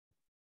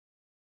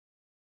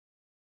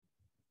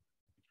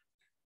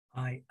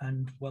Hi,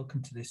 and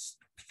welcome to this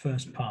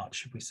first part,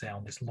 should we say,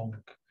 on this long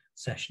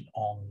session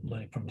on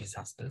learning from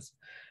disasters.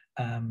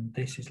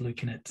 This is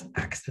looking at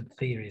accident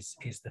theories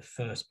is the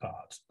first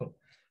part, but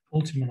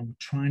ultimately what I'm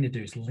trying to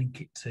do is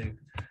link it to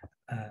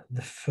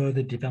the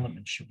further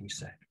development, should we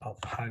say, of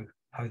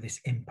how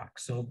this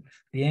impacts. So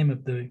the aim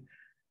of the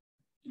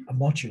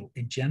module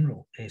in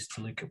general is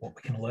to look at what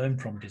we can learn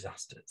from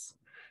disasters,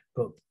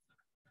 but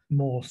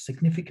more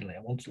significantly,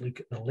 I want to look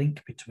at the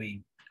link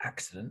between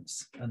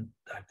accidents and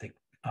I think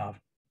are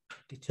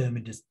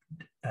determined as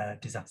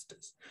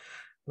disasters.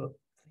 But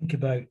think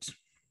about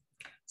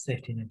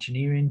safety and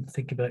engineering,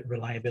 think about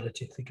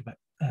reliability, think about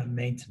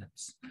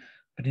maintenance.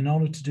 But in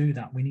order to do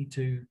that, we need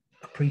to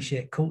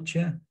appreciate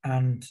culture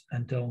and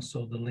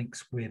also the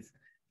links with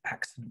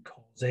accident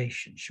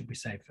causation, should we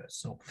say first.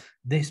 So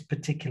this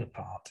particular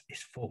part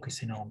is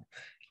focusing on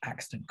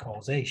accident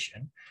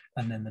causation,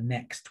 and then the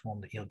next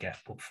one that you'll get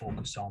will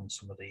focus on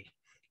some of the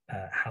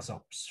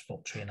HAZOPs,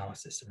 fault tree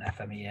analysis and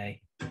FMEA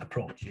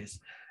approaches,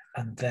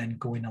 and then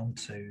going on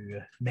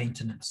to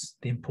maintenance,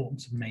 the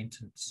importance of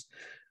maintenance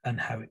and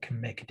how it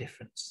can make a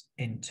difference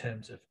in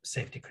terms of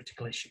safety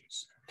critical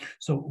issues.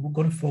 So we're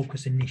going to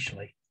focus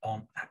initially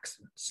on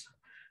accidents.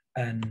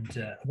 And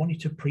I want you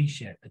to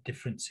appreciate the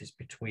differences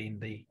between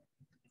the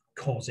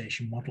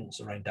causation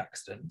models around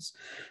accidents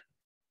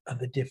and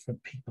the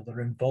different people that are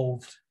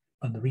involved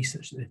and the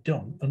research that they've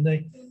done. And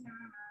they,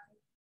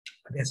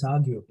 I guess,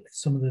 arguably,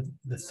 some of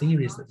the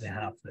theories that they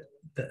have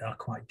that are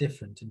quite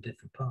different in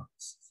different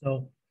parts.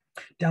 So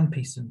Dan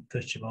Pearson,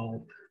 first of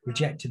all,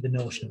 rejected the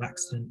notion of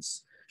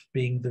accidents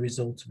being the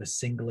result of a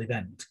single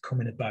event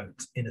coming about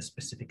in a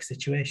specific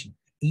situation.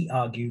 He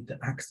argued that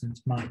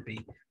accidents might be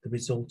the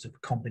result of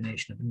a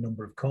combination of a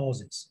number of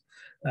causes.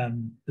 There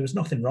was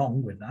nothing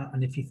wrong with that.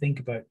 And if you think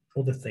about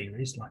other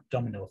theories like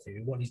domino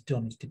theory, what he's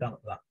done is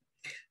develop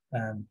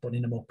that, but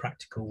in a more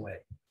practical way.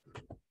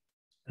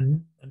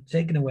 And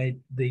taking away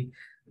the,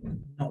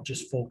 not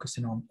just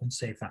focusing on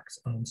unsafe acts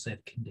and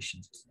unsafe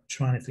conditions,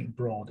 trying to think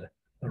broader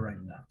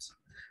around that.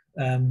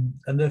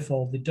 And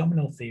therefore, the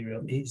domino theory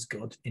is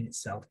good in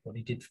itself, but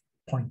he did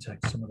point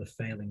out some of the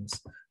failings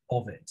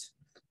of it.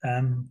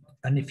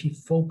 And if you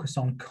focus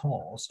on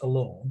cause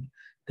alone,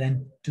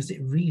 then does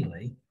it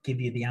really give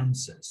you the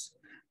answers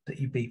that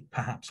you'd be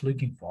perhaps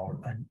looking for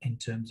and in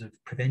terms of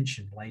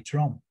prevention later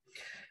on?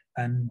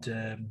 And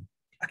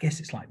I guess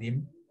it's like the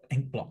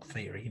ink block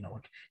theory, you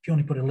know, if you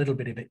only put a little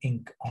bit of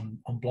ink on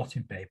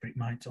blotting paper, it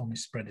might only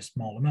spread a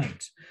small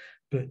amount.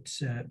 But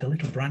the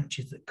little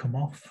branches that come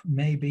off,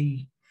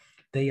 maybe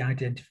they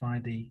identify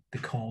the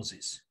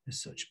causes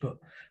as such. But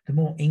the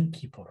more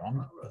ink you put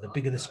on, the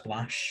bigger the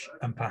splash,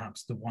 and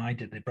perhaps the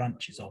wider the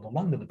branches or the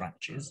longer the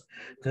branches.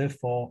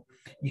 Therefore,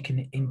 you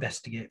can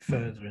investigate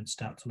further and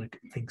start to look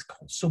at things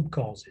called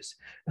sub-causes.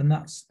 And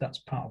that's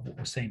part of what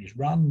we're saying is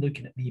rather than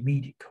looking at the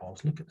immediate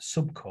cause, look at the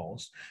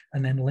sub-cause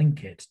and then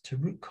link it to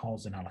root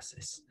cause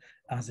analysis,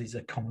 as is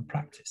a common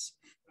practice.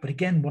 But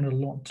again, what I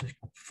want to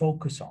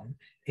focus on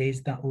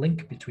is that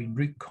link between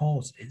root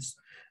causes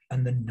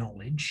and the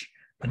knowledge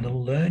and the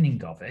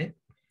learning of it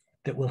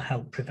that will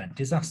help prevent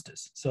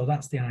disasters. So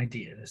that's the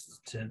idea in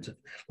terms of,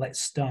 let's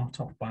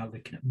start off by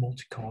looking at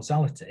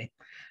multi-causality,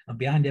 and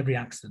behind every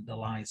accident there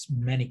lies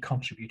many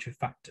contributory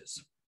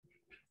factors.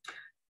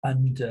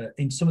 And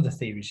in some of the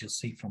theories you'll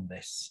see from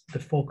this, the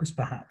focus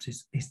perhaps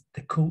is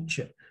the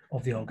culture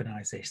of the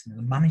organization and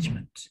the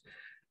management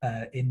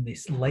in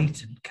this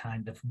latent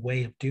kind of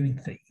way of doing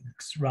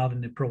things rather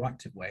than a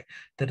proactive way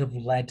that have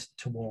led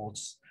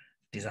towards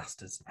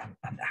disasters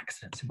and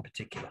accidents in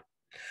particular.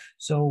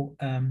 So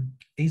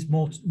his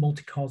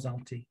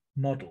multi-causality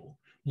model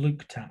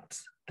looked at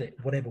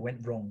whatever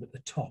went wrong at the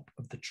top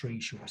of the tree,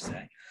 shall we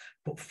say,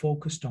 but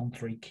focused on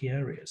three key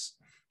areas.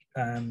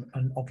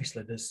 And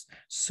obviously there's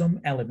some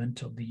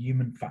element of the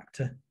human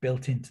factor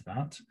built into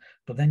that,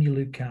 but then you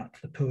look at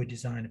the poor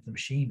design of the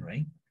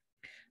machinery,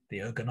 the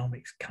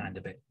ergonomics kind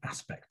of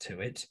aspect to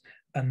it,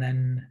 and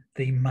then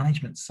the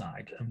management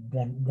side, and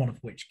one of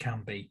which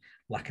can be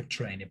lack of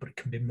training, but it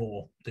can be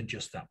more than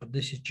just that. But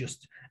this is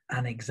just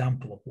an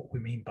example of what we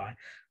mean by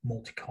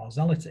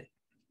multi-causality.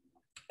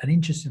 And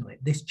interestingly,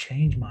 this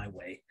changed my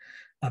way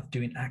of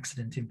doing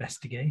accident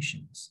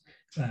investigations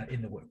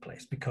in the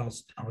workplace,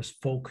 because I was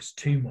focused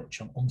too much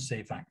on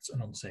unsafe acts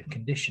and unsafe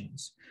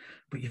conditions.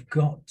 But you've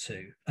got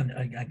to, and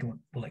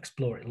we'll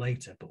explore it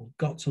later, but we've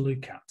got to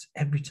look at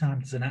every time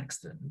there's an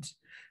accident,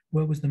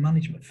 where was the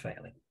management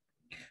failing?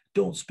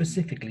 Don't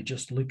specifically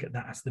just look at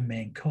that as the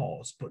main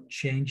cause, but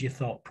change your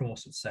thought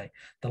process. Say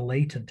the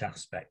latent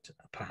aspect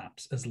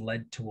perhaps has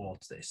led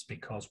towards this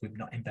because we've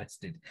not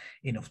invested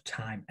enough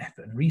time,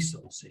 effort, and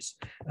resources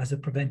as a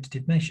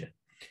preventative measure.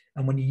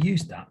 And when you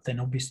use that, then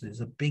obviously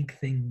there's a big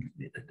thing,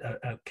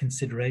 a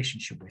consideration,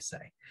 should we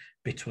say,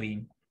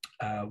 between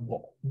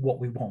what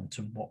we want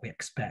and what we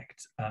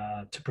expect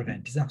to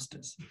prevent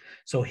disasters.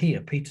 So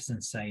here,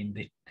 Peterson's saying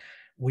that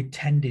we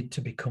tended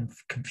to become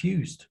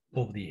confused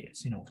over the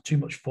years, you know, too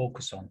much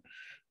focus on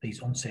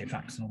these unsafe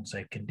acts and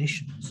unsafe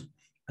conditions.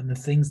 And the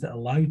things that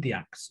allowed the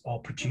acts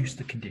or produced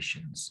the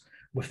conditions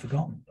were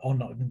forgotten or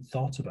not even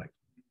thought about.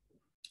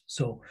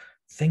 So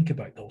think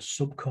about those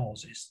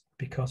sub-causes,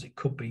 because it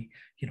could be,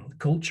 the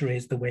culture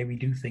is the way we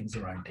do things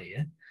around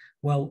here.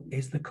 Well,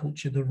 is the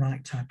culture the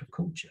right type of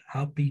culture?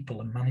 How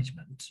people and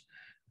management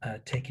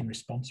taking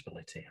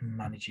responsibility and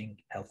managing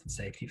health and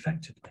safety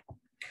effectively?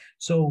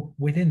 So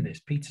within this,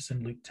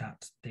 Peterson looked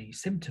at the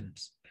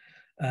symptoms.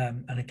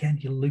 And again,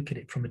 you look at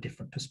it from a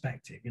different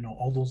perspective,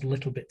 all those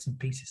little bits and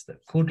pieces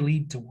that could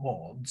lead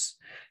towards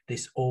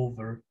this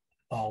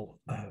overall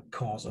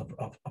cause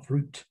of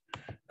root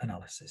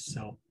analysis.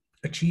 So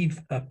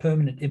achieve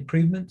permanent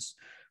improvements,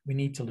 we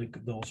need to look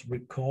at those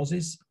root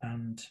causes.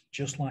 And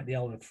just like the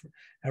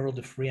Herald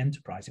of Free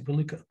Enterprise, if we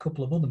look at a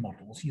couple of other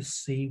models, you'll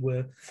see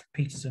where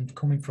Peterson's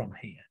coming from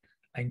here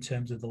in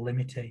terms of the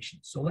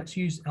limitations. So let's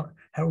use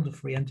Herald of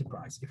Free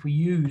Enterprise. If we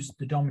use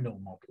the domino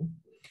model,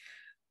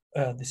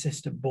 the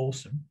assistant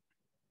bosun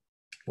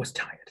was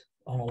tired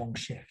on a long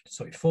shift.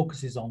 So it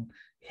focuses on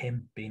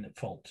him being at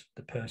fault,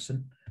 the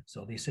person.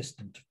 So the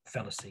assistant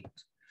fell asleep.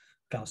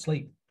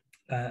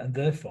 And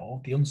therefore,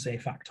 the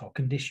unsafe act or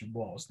condition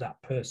was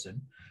that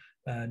person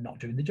not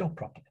doing the job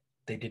properly.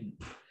 They didn't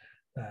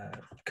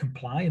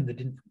comply, and they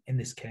didn't, in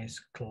this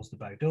case, close the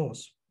bow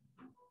doors.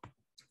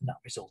 And that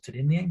resulted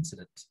in the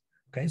incident.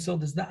 Okay, so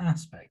there's that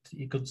aspect,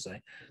 you could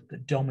say,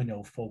 that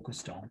Domino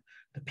focused on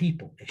the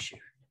people issue.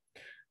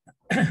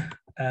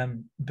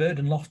 Bird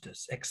and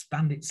Loftus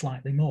expand it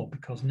slightly more,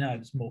 because now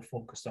it's more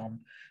focused on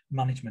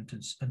management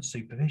and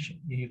supervision.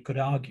 You could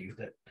argue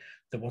that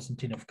there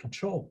wasn't enough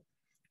control,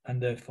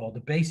 and therefore the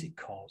basic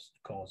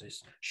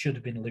causes should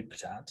have been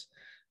looked at.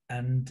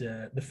 And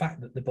the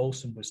fact that the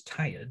bosun was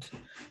tired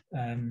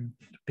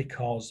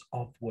because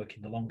of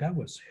working the long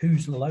hours,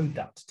 who's allowed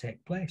that to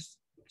take place?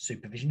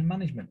 Supervision and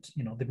management.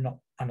 They've not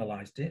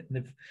analysed it,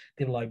 and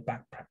they've allowed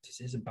bad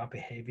practices and bad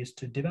behaviours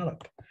to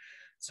develop.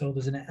 So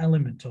there's an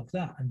element of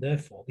that, and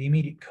therefore the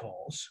immediate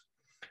cause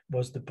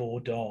was the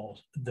bow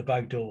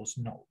doors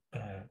not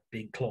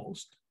being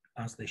closed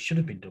as they should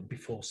have been done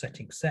before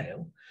setting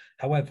sail.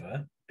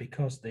 However,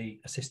 because the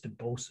assistant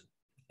bosun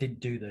didn't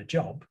do their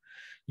job,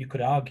 you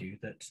could argue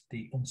that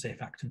the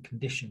unsafe act and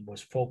condition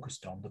was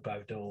focused on the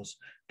bow doors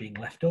being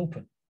left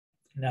open.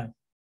 Now, it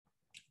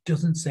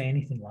doesn't say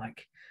anything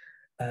like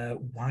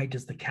why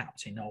does the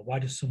captain or why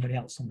does somebody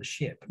else on the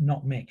ship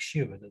not make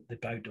sure that the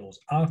bow doors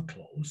are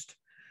closed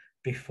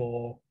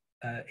before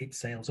it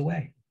sails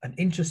away. And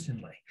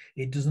interestingly,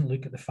 it doesn't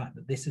look at the fact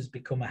that this has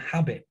become a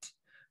habit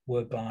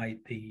whereby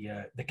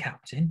the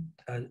captain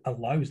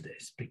allows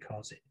this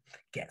because it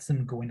gets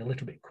them going a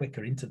little bit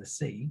quicker into the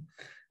sea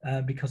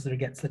because it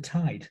gets the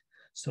tide.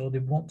 So they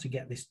want to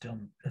get this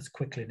done as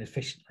quickly and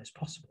efficiently as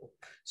possible.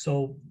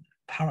 So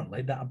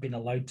apparently that had been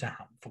allowed to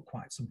happen for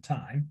quite some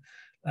time.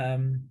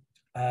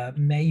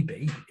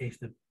 Maybe if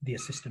the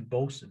assistant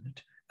bosun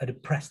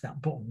had pressed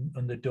that button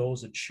and the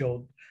doors had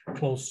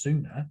closed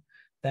sooner,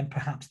 then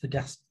perhaps the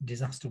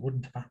disaster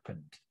wouldn't have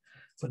happened.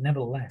 But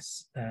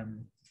nevertheless,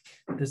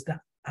 there's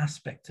that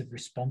aspect of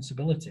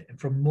responsibility. And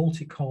from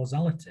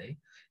multi-causality,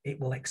 it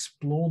will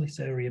explore this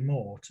area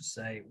more to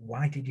say,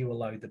 why did you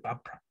allow the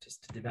bad practice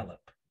to develop?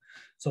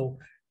 So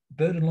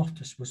Bird and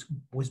Loftus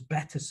was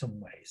better some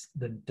ways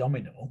than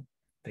domino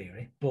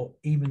theory, but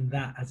even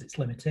that has its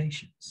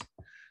limitations.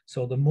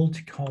 So the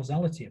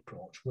multi-causality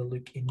approach will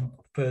look in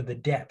further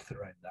depth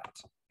around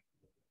that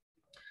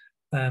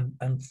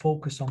and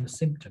focus on the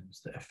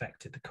symptoms that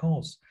affected the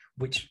cause,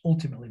 which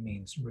ultimately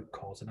means root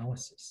cause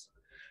analysis.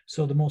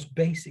 So the most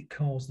basic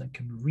cause that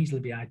can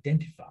reasonably be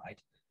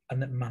identified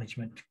and that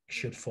management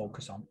should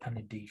focus on and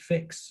indeed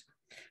fix.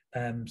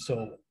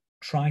 So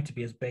try to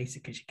be as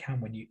basic as you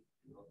can when you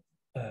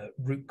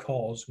root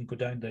cause and go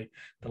down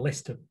the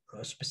list of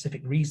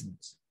specific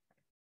reasons.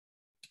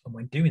 And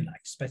when doing that,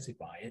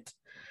 specify it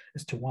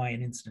as to why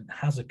an incident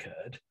has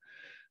occurred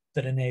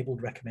that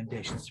enabled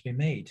recommendations to be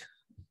made.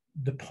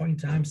 The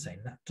point I'm saying,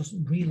 that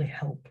doesn't really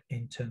help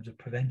in terms of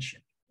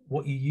prevention.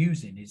 What you're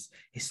using is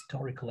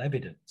historical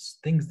evidence,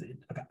 things that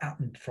have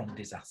happened from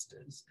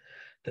disasters,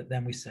 that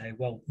then we say,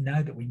 well,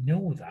 now that we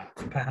know that,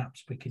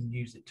 perhaps we can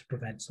use it to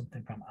prevent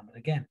something from happening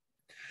again.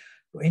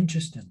 But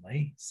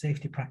interestingly,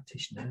 safety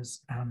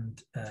practitioners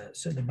and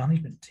certainly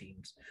management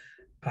teams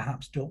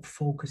perhaps don't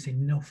focus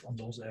enough on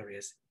those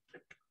areas,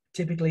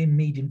 typically in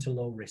medium to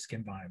low risk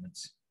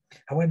environments.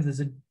 However,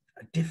 there's a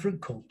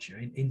different culture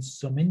in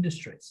some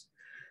industries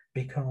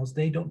because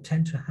they don't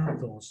tend to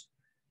have those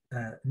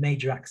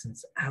major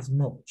accidents as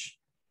much.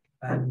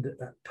 And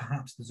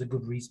perhaps there's a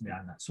good reason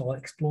behind that. So I'll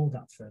explore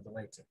that further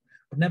later.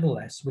 But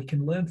nevertheless, we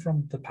can learn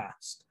from the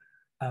past,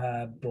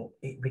 but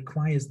it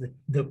requires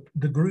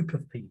the group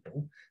of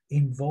people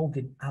involved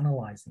in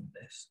analysing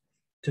this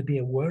to be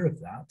aware of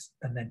that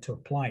and then to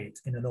apply it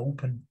in an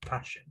open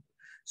fashion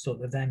so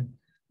that then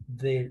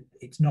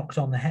it's knocked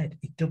on the head.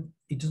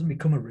 It doesn't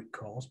become a root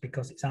cause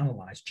because it's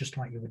analysed just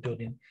like you would do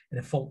in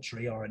a fault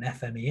tree or an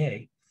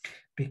FMEA,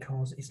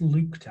 because it's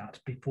looked at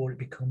before it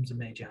becomes a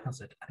major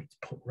hazard and it's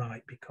put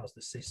right because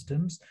the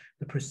systems,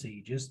 the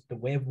procedures, the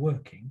way of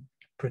working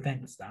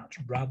prevents that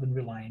rather than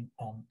relying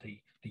on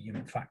the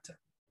human factor.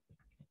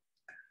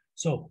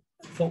 So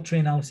fault tree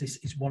analysis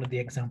is one of the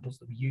examples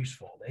that we use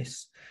for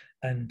this.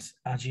 And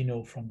as you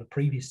know from the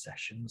previous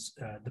sessions,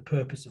 the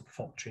purpose of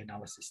fault tree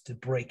analysis is to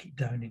break it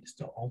down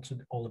into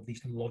all of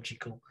these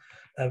logical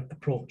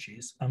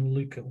approaches and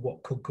look at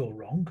what could go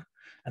wrong,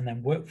 and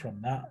then work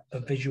from that a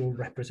visual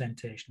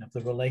representation of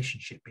the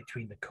relationship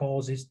between the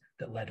causes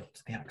that led up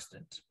to the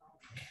accident.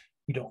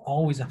 You don't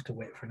always have to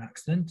wait for an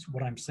accident.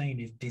 What I'm saying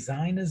is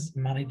designers,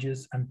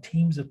 managers, and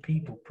teams of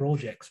people,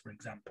 projects, for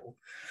example,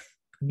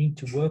 need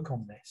to work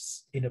on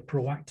this in a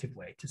proactive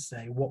way to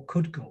say what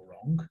could go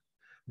wrong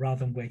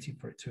rather than waiting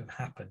for it to have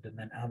happened and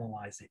then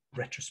analyze it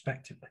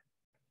retrospectively.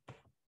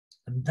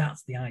 And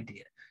that's the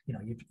idea. You know,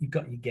 you've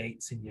got your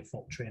gates in your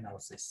fault tree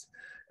analysis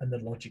and the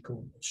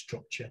logical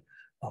structure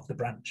of the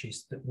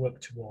branches that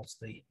work towards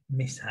the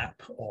mishap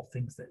or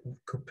things that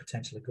could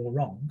potentially go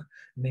wrong.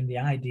 And then the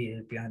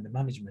idea behind the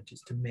management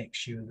is to make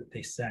sure that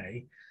they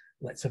say,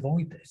 let's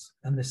avoid this.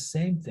 And the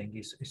same thing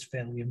is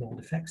failure mode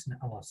effects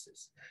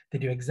analysis. They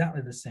do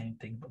exactly the same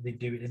thing, but they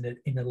do it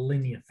in a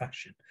linear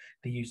fashion.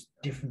 They use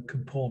different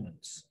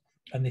components.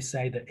 And they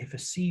say that if a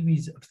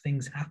series of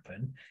things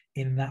happen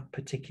in that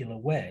particular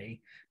way,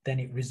 then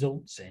it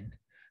results in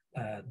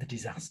the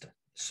disaster.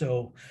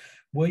 So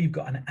where you've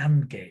got an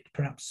AND gate,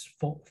 perhaps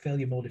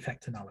failure mode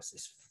effect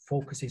analysis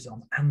focuses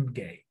on AND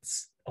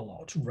gates a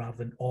lot rather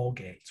than OR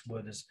gates,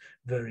 where there's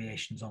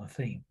variations on a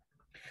theme.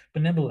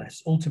 But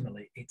nevertheless,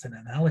 ultimately, it's an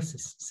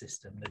analysis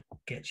system that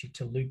gets you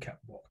to look at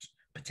what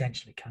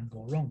potentially can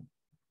go wrong.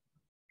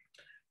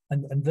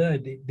 And there,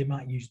 they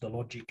might use the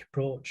logic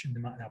approach, and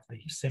they might have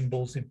the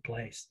symbols in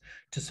place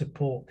to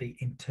support the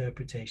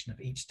interpretation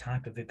of each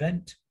type of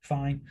event.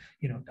 Fine,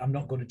 you know, I'm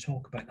not going to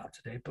talk about that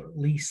today, but at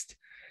least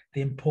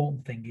the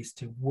important thing is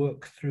to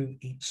work through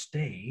each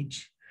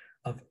stage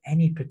of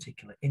any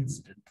particular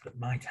incident that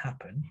might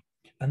happen.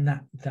 And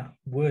that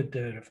word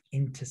there of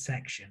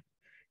intersection,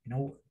 you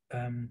know,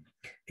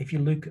 if you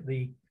look at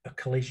a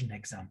collision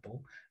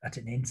example at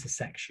an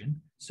intersection,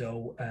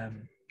 so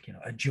you know,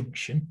 a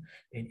junction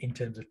in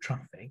terms of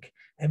traffic,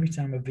 every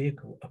time a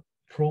vehicle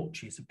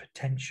approaches a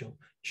potential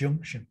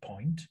junction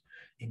point,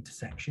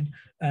 intersection,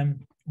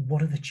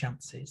 what are the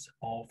chances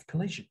of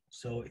collision?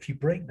 So if you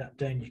break that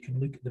down, you can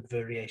look at the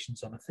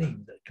variations on a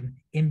theme that can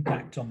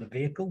impact on the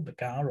vehicle, the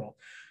car, or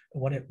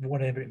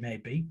whatever it may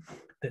be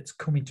that's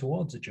coming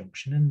towards a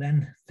junction, and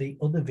then the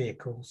other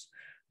vehicles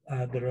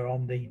that are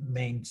on the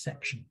main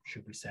section,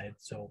 should we say.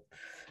 So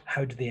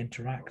how do they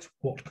interact,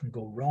 what can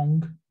go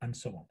wrong, and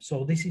so on.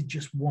 So this is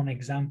just one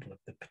example of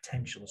the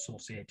potential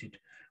associated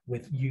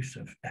with use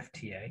of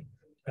FTA.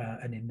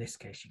 And in this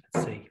case, you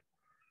can see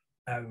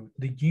how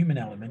the human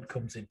element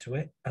comes into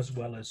it, as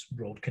well as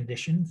road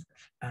conditions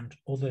and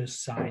other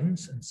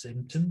signs and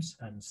symptoms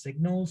and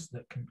signals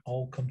that can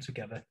all come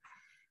together.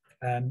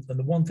 And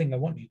the one thing I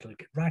want you to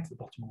look at right at the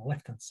bottom on the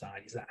left-hand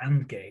side is that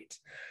AND gate.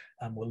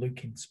 And we're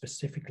looking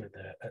specifically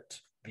there at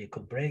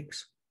vehicle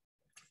brakes.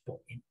 But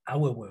in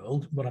our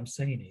world, what I'm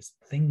saying is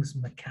things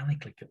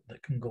mechanically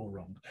that can go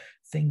wrong,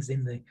 things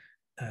in the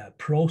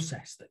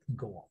process that can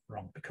go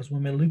wrong. Because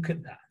when we look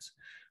at that,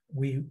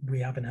 we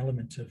have an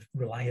element of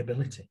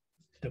reliability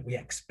that we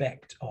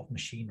expect of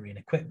machinery and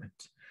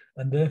equipment.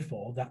 And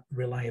therefore, that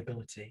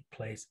reliability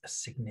plays a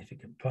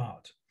significant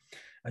part.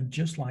 And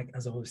just like,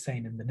 as I was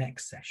saying in the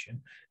next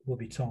session, we'll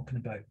be talking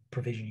about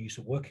provision use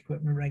of work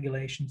equipment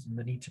regulations and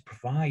the need to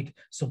provide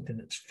something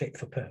that's fit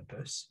for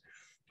purpose.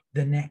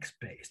 The next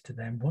bit is to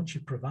then, once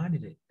you've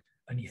provided it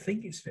and you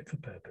think it's fit for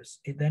purpose,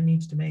 it then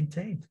needs to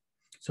maintain.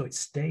 So it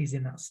stays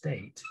in that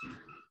state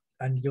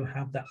and you'll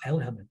have that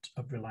element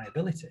of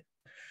reliability.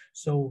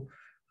 So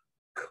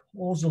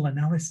causal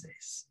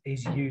analysis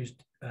is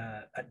used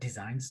at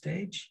design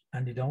stage,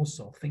 and it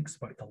also thinks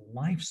about the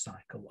life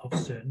cycle of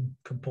certain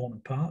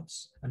component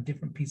parts and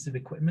different pieces of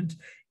equipment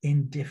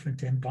in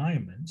different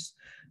environments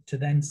to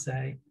then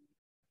say,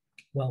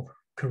 well,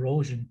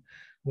 corrosion,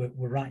 we're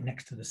right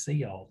next to the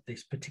sea, or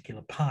this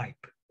particular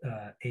pipe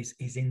is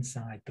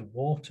inside the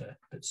water,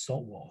 that's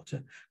salt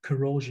water.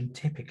 Corrosion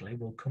typically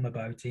will come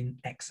about in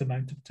X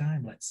amount of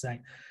time, let's say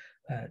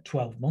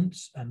 12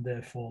 months, and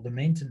therefore the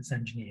maintenance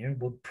engineer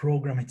would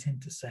program it in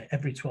to say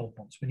every 12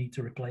 months we need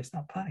to replace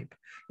that pipe.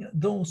 You know,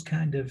 those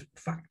kind of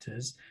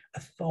factors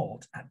are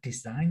thought at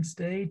design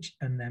stage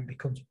and then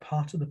becomes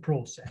part of the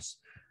process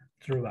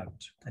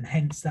throughout. And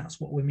hence that's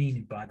what we're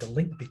meaning by the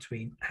link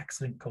between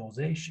accident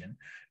causation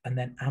and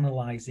then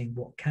analysing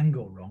what can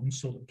go wrong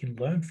so that we can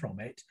learn from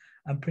it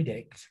and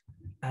predict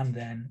and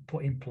then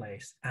put in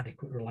place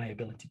adequate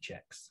reliability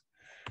checks.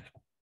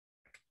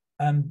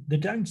 The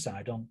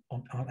downside on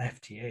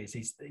FTAs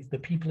is the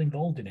people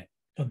involved in it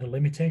and the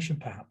limitation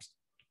perhaps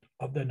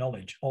of their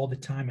knowledge or the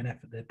time and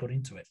effort they put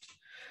into it.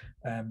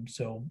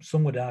 So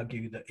some would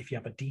argue that if you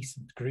have a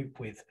decent group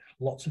with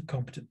lots of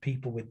competent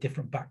people with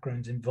different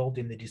backgrounds involved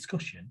in the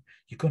discussion,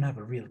 you can have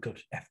a real good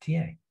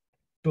FTA.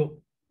 But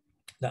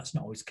that's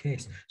not always the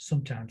case.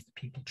 Sometimes the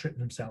people trip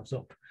themselves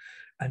up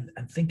and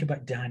think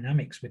about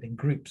dynamics within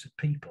groups of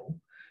people.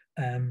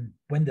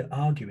 When they're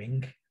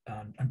arguing,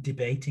 and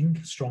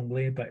debating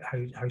strongly about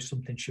how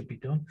something should be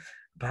done.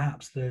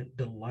 Perhaps the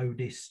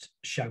loudest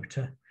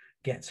shouter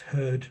gets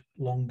heard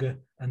longer,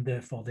 and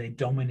therefore they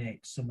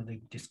dominate some of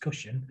the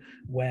discussion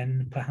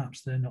when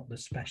perhaps they're not the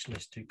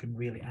specialist who can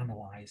really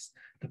analyze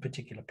the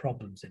particular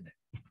problems in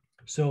it.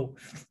 So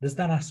there's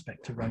that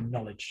aspect around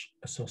knowledge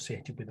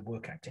associated with the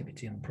work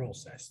activity and the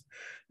process.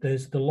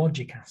 There's the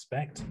logic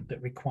aspect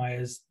that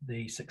requires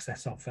the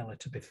success of failure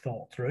to be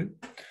thought through.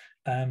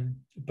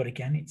 But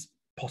again, it's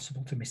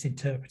possible to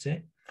misinterpret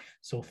it.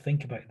 So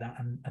think about that,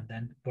 and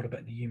then what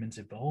about the humans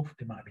involved?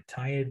 They might be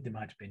tired, they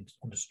might have been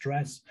under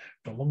stress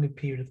for a longer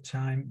period of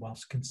time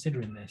whilst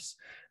considering this,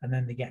 and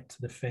then they get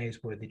to the phase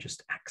where they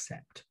just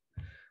accept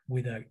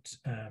without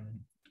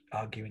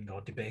arguing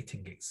or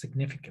debating it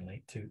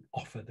significantly to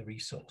offer the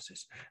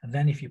resources. And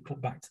then if you put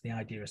back to the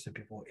idea I said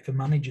before, if a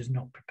manager's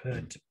not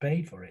prepared to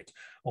pay for it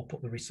or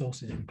put the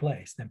resources in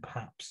place, then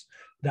perhaps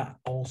that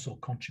also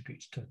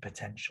contributes to the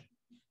potential.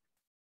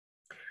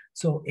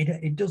 So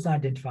it does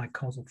identify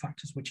causal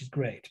factors, which is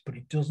great, but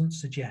it doesn't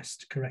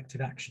suggest corrective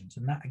actions.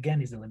 And that,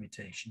 again, is a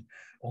limitation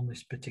on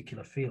this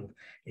particular field.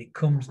 It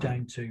comes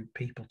down to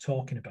people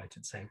talking about it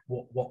and saying,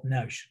 what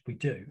now should we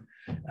do?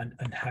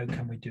 And how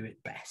can we do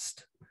it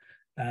best?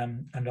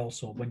 And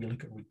also, when you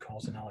look at root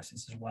cause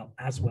analysis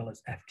as well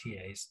as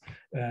FTAs,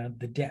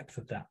 the depth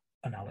of that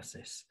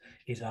analysis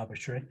is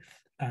arbitrary,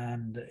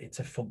 and it's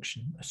a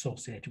function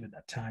associated with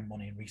that time,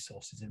 money, and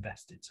resources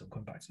invested. So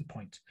going back to the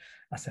point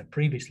I said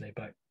previously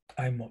about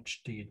how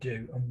much do you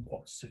do and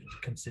what's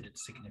considered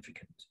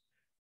significant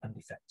and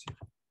effective.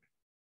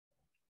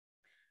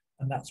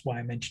 And that's why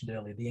I mentioned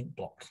earlier the ink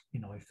block.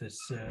 You know, if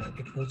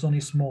there's only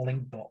a small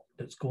ink block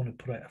that's going to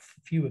put out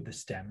a few of the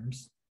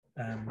stems,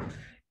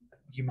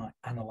 you might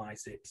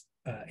analyze it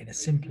in a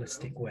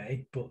simplistic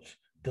way, but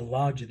the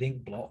larger the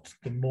ink blot,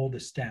 the more the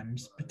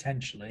stems,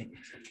 potentially,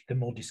 the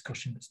more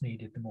discussion that's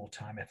needed, the more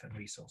time, effort, and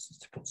resources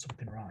to put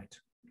something right.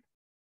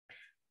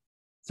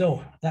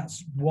 So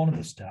that's one of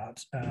the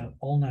starts.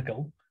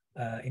 Allnagel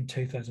in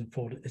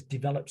 2004 has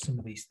developed some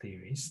of these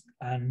theories,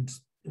 and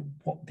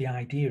what the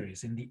idea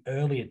is, in the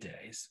earlier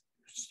days,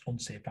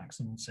 unsafe acts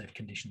and unsafe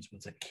conditions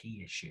was a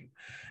key issue.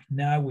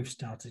 Now we've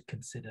started to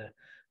consider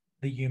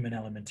the human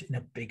element in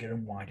a bigger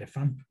and wider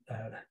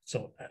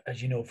so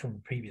as you know from the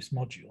previous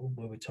module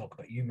where we talk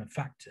about human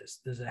factors,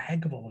 there's a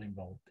heck of a lot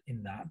involved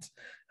in that.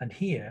 And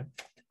here,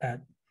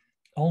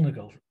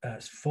 Allnagel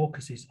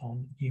focuses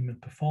on human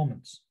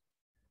performance.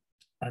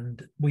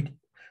 And we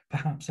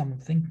perhaps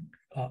haven't think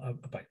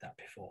about that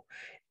before.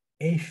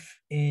 If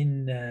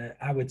in,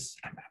 I'm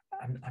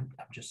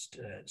just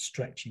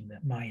stretching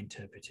my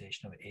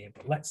interpretation of it here,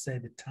 but let's say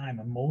the time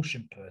and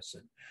motion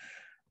person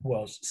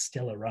was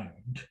still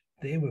around,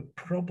 they were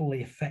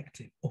probably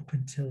effective up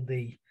until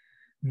the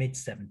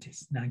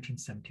mid-70s,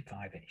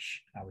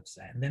 1975-ish, I would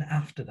say. And then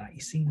after that,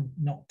 you seem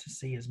not to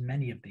see as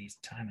many of these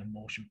time and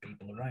motion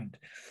people around.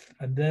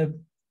 And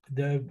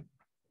their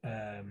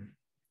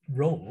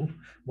role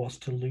was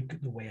to look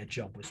at the way a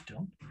job was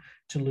done,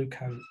 to look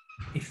how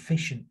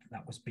efficient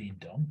that was being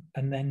done,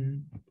 and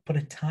then put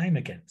a time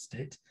against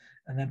it,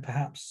 and then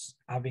perhaps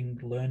having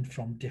learned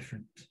from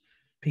different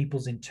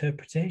people's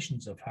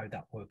interpretations of how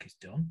that work is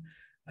done,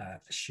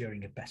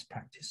 sharing of best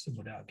practice, some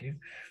would argue,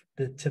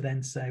 to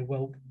then say,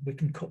 well, we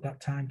can cut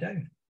that time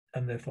down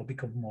and therefore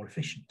become more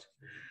efficient.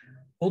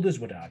 Others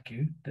would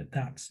argue that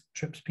that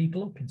trips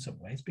people up in some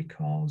ways,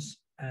 because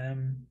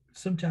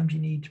sometimes you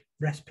need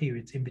rest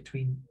periods in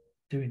between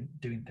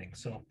doing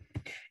things. So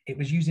it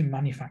was using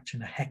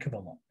manufacturing a heck of a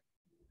lot.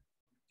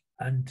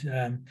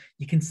 And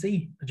you can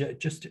see,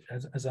 just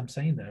as I'm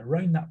saying there,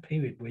 around that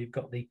period where you've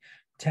got the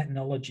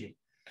technology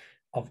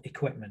of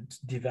equipment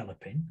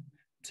developing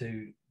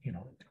to, you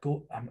know,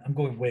 I'm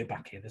going way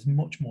back here, there's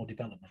much more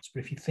developments,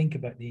 but if you think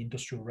about the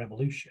Industrial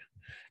Revolution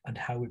and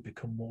how we've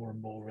become more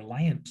and more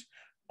reliant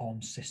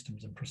on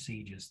systems and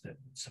procedures that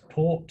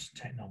support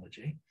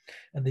technology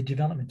and the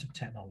development of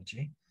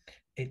technology,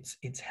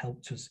 it's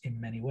helped us in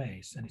many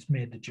ways, and it's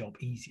made the job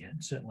easier,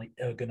 and certainly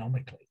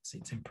ergonomically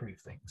it's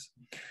improved things.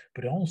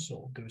 But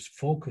also there was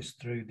focus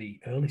through the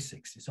early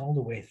 60s all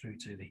the way through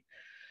to the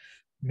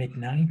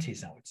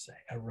mid-90s, I would say,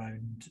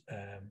 around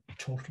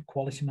total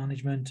quality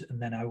management,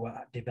 and then I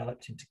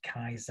developed into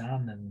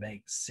Kaizen and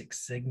make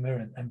Six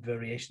Sigma and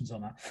variations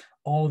on that.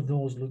 All of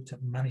those looked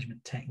at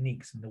management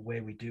techniques and the way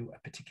we do a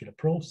particular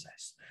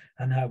process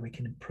and how we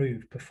can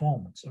improve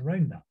performance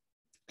around that.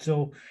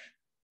 So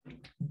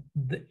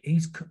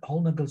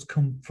Allnagel's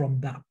come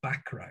from that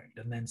background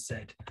and then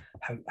said,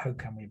 how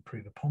can we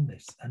improve upon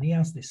this? And he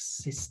has this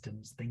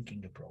systems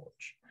thinking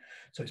approach.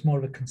 So it's more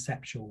of a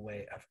conceptual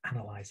way of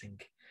analysing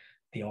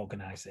the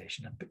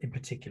organization, and in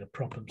particular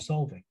problem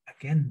solving.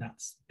 Again,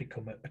 that's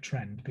become a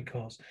trend,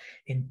 because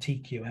in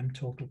TQM,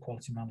 total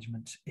quality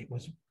management, it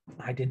was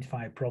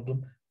identify a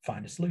problem,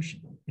 find a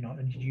solution, you know,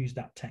 and you use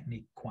that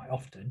technique quite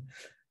often.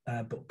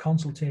 But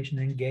consultation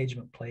and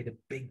engagement played a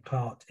big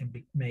part in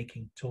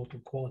making total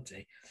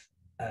quality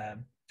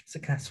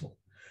successful.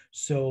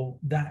 So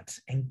that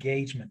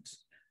engagement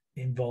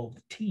involved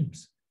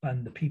teams.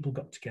 and the people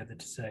got together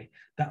to say,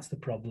 that's the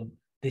problem.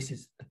 This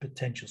is the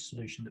potential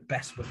solution that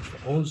best works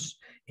for us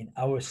in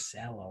our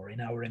cell or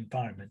in our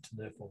environment, and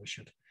therefore we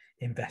should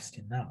invest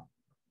in that.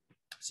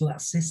 So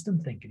that system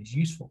thinking is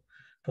useful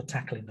for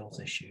tackling those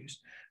issues,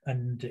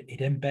 and it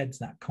embeds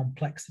that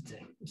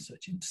complexity as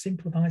such. It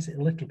simplifies it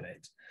a little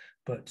bit,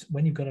 but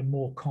when you've got a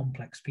more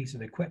complex piece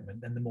of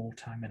equipment, then the more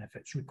time and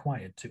effort's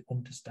required to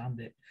understand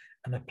it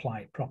and apply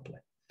it properly.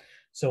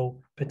 So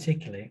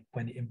particularly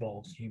when it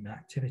involves human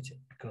activity,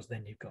 because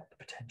then you've got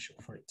the potential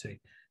for it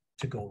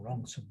to go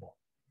wrong somewhat.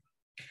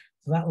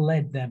 So that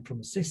led then from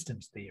the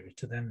systems theory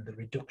to then the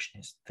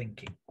reductionist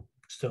thinking.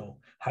 So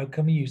how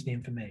can we use the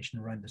information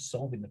around the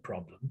solving the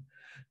problem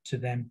to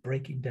then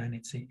break it down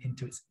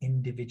into its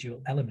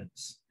individual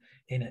elements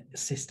in a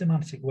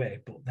systematic way,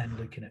 but then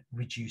looking at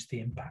reduce the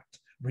impact,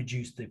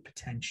 reduce the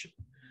potential.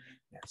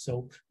 Yeah,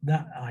 so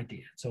that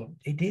idea, so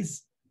it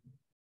is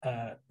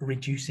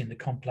reducing the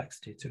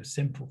complexity to a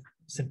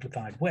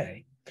simplified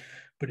way,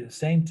 but at the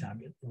same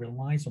time, it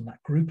relies on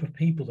that group of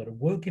people that are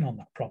working on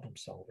that problem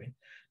solving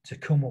to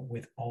come up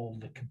with all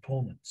the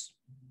components.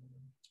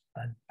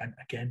 And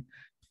again,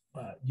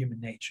 human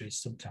nature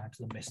is sometimes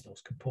they'll miss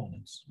those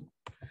components.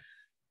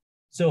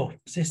 So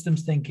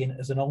systems thinking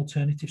as an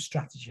alternative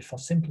strategy for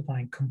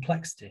simplifying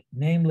complexity,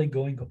 namely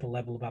going up a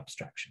level of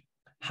abstraction.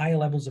 Higher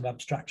levels of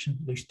abstraction,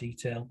 loose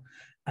detail,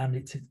 and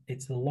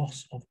it's the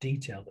loss of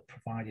detail that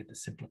provided the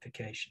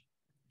simplification.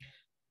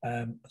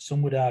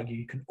 Some would argue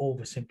you can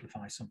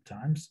oversimplify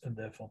sometimes, and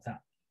therefore that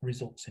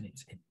results in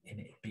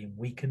it being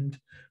weakened.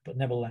 But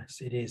nevertheless,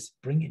 it is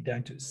bring it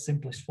down to its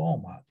simplest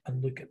format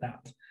and look at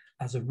that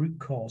as a root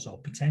cause or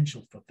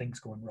potential for things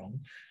going wrong,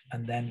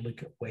 and then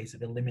look at ways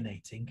of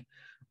eliminating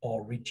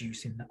or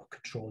reducing that or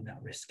controlling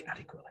that risk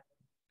adequately.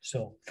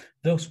 So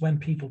thus, when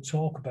people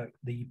talk about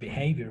the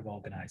behavior of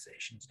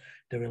organizations,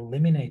 they're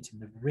eliminating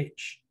the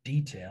rich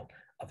detail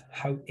of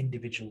how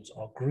individuals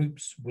or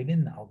groups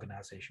within that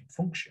organization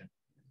function.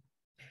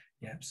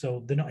 Yeah,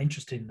 so they're not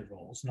interested in the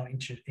roles, not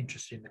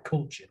interested in the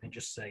culture. They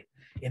just say,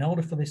 in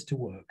order for this to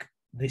work,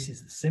 this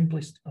is the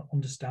simplest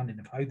understanding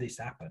of how this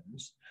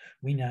happens.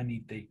 We now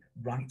need the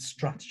right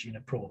strategy and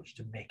approach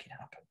to make it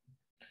happen.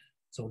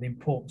 So the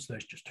importance there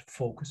is just to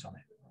focus on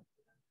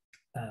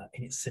it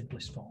in its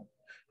simplest form.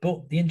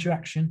 But the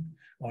interaction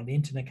or the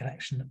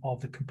interconnection of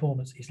the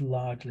components is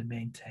largely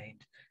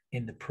maintained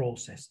in the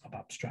process of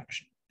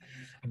abstraction.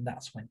 And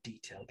that's when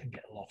detail can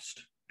get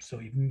lost. So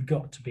you've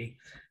got to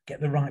get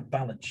the right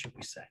balance, should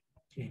we say,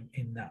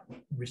 in that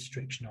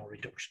restriction or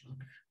reduction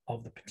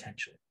of the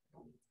potential.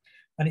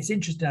 And it's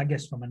interesting, I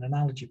guess, from an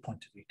analogy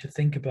point of view, to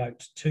think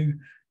about two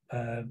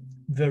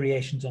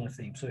variations on a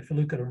theme. So if you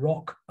look at a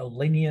rock, a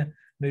linear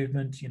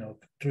movement,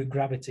 through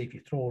gravity, if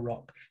you throw a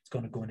rock, it's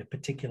going to go in a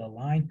particular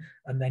line.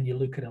 And then you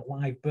look at a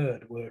live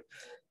bird where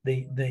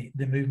the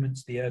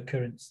movements, the air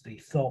currents, the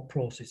thought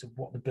process of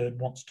what the bird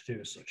wants to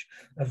do as such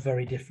are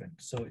very different.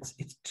 So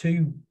it's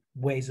two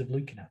ways of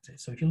looking at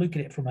it. So if you look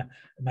at it from a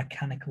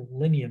mechanical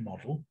linear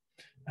model,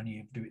 and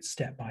you do it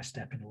step by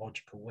step in a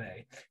logical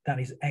way, that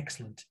is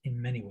excellent in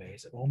many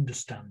ways of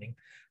understanding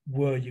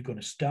where you're going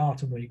to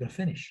start and where you're going to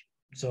finish.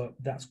 So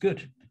that's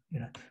good,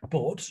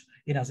 but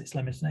it has its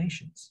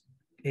limitations.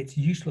 It's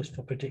useless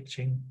for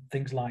predicting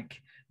things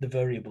like the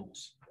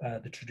variables,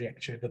 the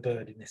trajectory of a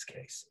bird in this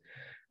case.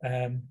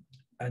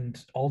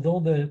 And although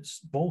they're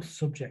both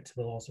subject to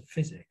the laws of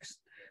physics,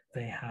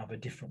 they have a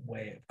different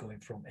way of going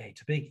from A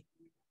to B.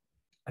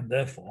 And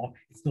therefore,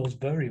 it's those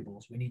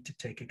variables we need to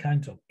take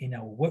account of in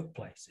our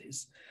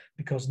workplaces,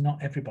 because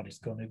not everybody's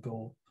going to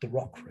go the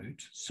rock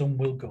route. Some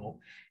will go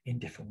in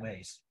different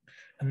ways.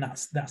 And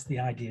that's the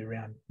idea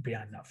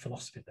behind that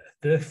philosophy there.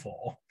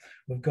 Therefore,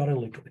 we've got to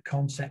look at the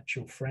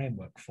conceptual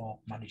framework for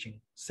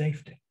managing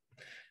safety.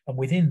 And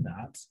within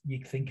that,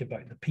 you think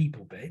about the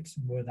people bits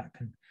and where that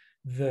can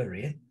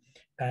vary.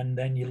 And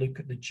then you look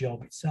at the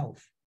job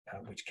itself,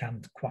 which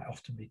can quite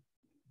often be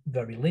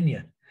very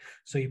linear.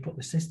 So you put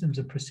the systems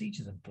and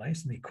procedures in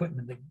place and the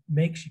equipment that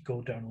makes you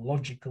go down a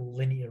logical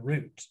linear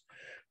route,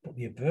 but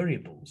the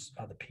variables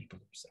are the people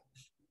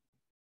themselves.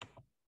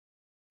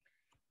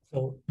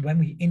 So when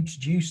we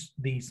introduce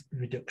these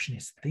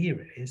reductionist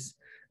theories,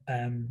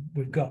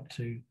 we've got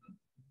to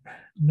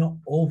not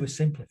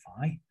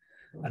oversimplify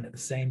and at the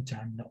same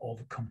time not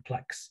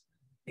overcomplex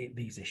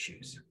these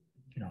issues.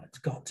 It's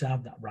got to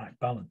have that right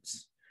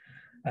balance.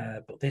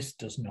 But this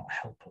does not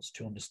help us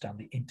to understand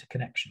the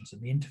interconnections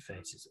and the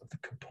interfaces of the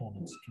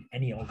components in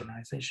any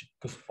organization,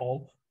 because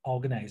all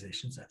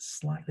organizations are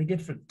slightly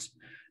different.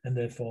 And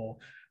therefore,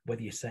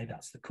 whether you say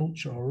that's the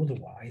culture or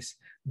otherwise,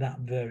 that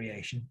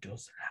variation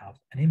does have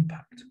an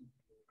impact.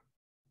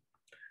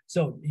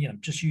 So,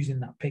 just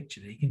using that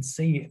picture, you can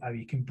see how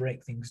you can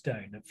break things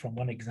down from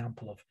one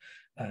example of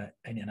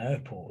in an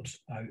airport,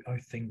 how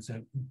things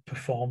are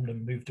performed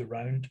and moved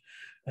around,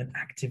 and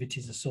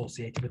activities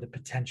associated with a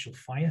potential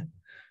fire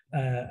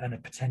and a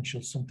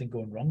potential something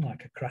going wrong,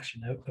 like a crash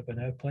of an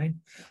airplane.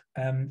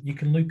 You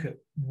can look at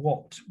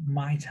what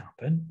might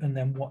happen and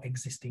then what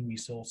existing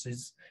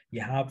resources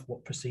you have,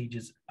 what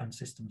procedures and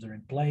systems are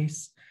in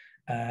place,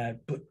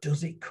 but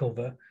does it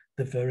cover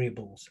the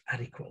variables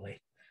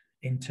adequately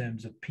in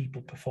terms of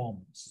people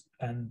performance?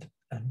 And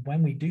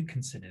when we do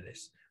consider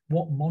this,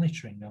 what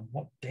monitoring and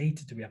what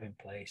data do we have in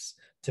place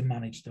to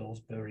manage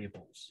those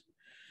variables?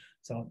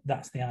 So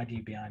that's the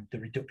idea behind the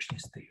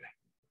reductionist theory.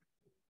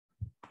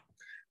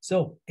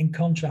 So in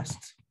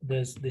contrast,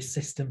 there's this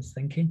systems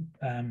thinking.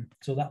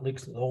 So that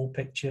looks at the whole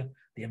picture,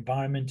 the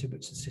environment in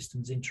which the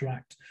systems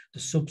interact, the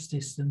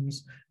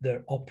subsystems,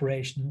 their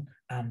operational,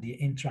 and the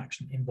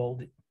interaction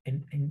involved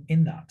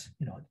in that.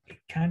 You know, it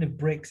kind of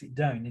breaks it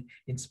down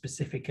in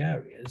specific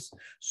areas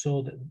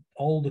so that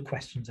all the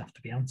questions have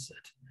to be answered.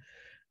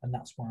 And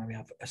that's why we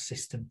have a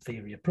system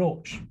theory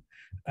approach.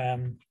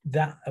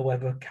 That,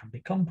 however, can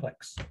be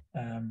complex.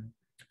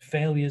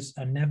 Failures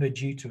are never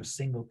due to a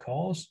single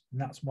cause,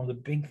 and that's one of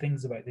the big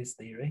things about this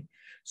theory.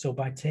 So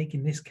by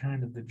taking this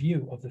kind of the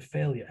view of the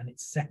failure and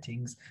its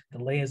settings,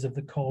 the layers of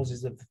the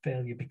causes of the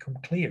failure become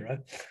clearer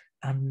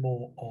and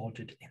more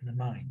ordered in the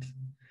mind.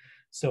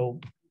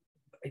 So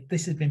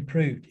this has been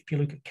proved. If you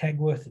look at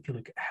Kegworth, if you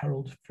look at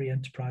Herald Free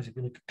Enterprise, if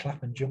you look at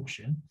Clapham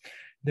Junction,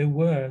 there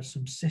were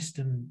some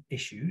system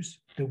issues,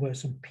 there were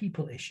some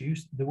people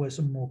issues, there were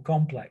some more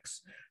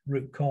complex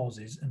root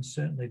causes, and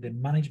certainly the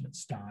management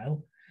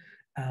style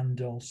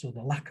and also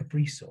the lack of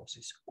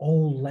resources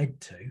all led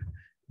to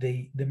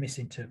the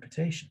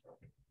misinterpretation.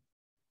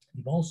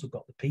 You've also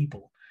got the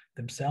people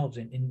themselves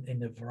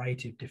in a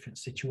variety of different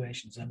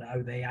situations and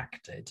how they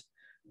acted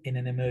in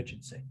an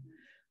emergency.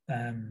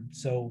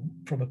 So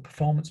from a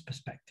performance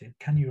perspective,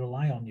 can you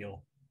rely on your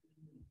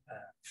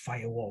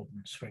fire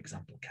wardens, for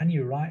example? Can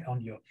you rely on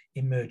your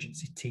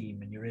emergency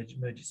team and your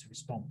emergency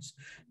response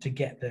to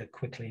get there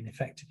quickly and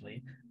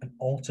effectively and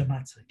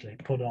automatically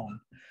put on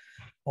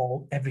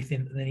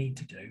everything that they need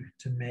to do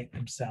to make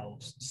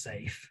themselves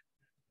safe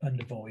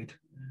and avoid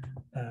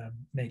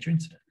major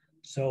incident?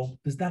 So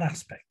there's that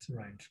aspect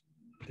around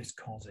this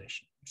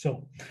causation.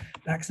 So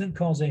the accident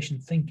causation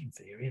thinking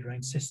theory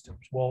around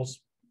systems was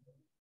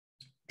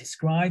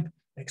describe,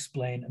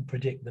 explain, and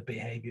predict the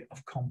behavior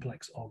of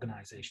complex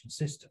organization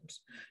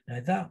systems.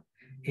 Now that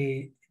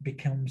it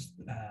becomes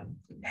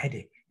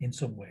heady in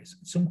some ways.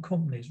 Some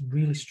companies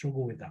really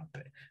struggle with that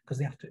bit because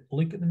they have to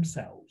look at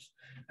themselves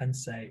and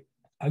say,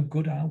 how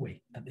good are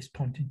we at this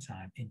point in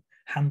time in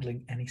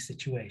handling any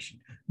situation,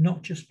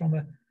 not just from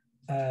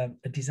a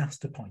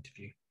disaster point of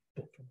view,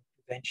 but from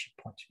a prevention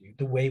point of view,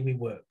 the way we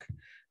work.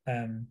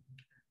 And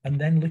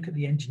then look at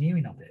the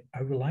engineering of it.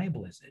 How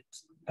reliable is it?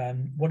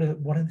 What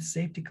are the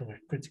safety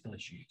critical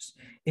issues?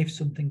 If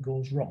something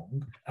goes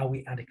wrong, are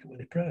we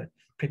adequately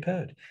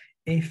prepared?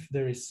 If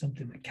there is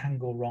something that can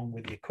go wrong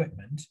with the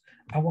equipment,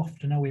 how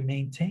often are we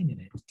maintaining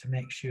it to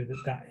make sure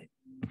that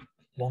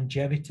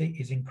longevity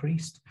is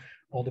increased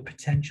or the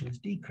potential is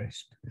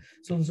decreased?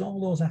 So there's all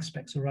those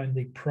aspects around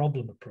the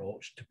problem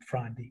approach to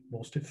find the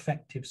most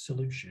effective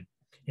solution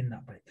in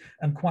that way.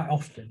 And quite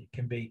often it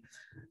can be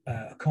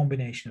a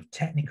combination of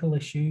technical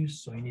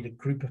issues. So you need a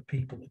group of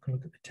people that can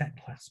look at the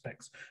technical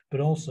aspects,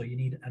 but also you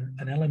need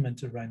an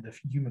element around the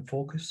human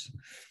focus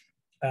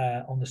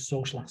on the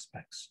social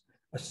aspects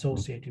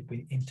associated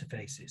with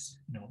interfaces.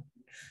 You know,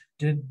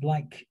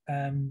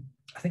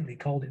 I think they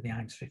called it the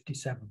Heinz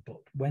 57, but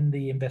when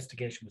the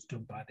investigation was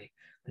done by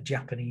the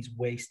Japanese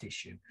waste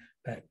issue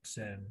at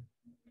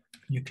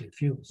nuclear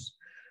fuels,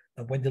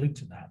 when they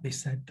looked at that, they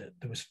said that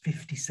there was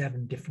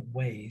 57 different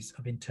ways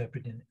of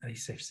interpreting a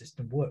safe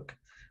system work,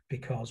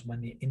 because when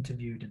they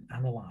interviewed and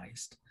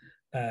analysed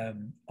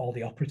all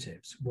the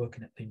operatives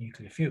working at the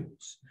nuclear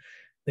fuels,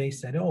 they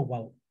said, oh,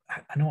 well,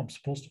 I know I'm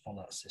supposed to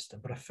follow that system,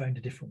 but I found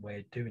a different way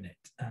of doing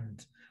it.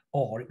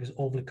 Or it was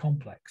overly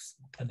complex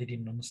and they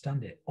didn't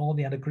understand it. Or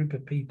they had a group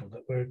of people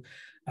that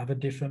have a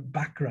different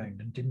background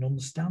and didn't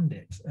understand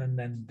it. And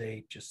then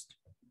they just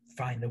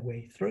find a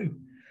way through.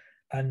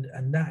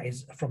 And that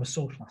is, from a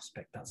social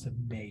aspect, that's a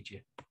major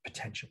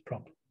potential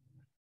problem.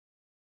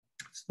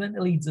 So then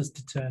it leads us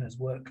to Turner's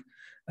work.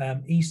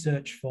 He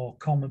searched for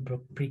common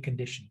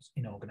preconditions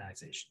in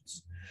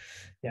organizations.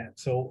 Yeah,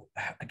 so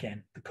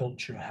again, the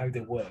culture, how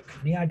they work.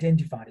 And he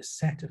identified a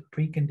set of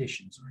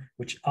preconditions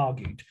which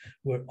argued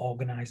were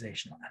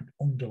organizational and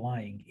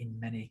underlying in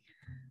many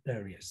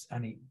areas.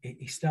 And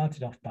he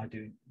started off by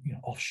doing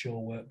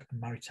offshore work and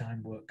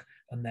maritime work,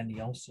 and then he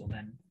also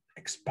then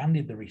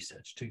expanded the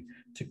research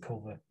to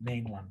cover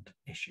mainland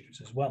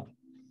issues as well.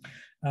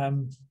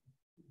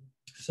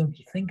 So if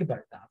you think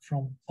about that,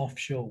 from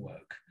offshore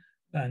work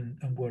and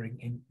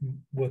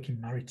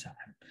working maritime,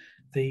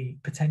 the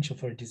potential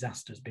for a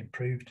disaster has been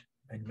proved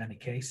in many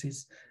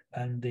cases,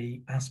 and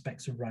the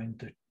aspects around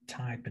the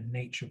type and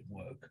nature of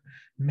work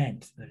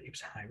meant that it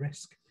was high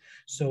risk.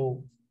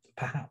 So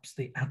perhaps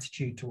the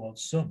attitude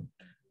towards some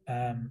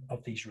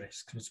of these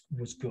risks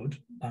was good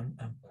and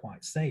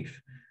quite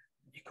safe.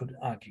 You could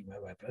argue,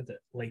 however, that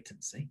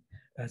latency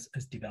has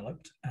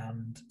developed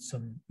and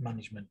some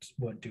management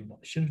weren't doing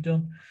what they should have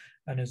done.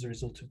 And as a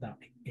result of that,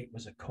 it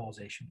was a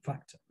causation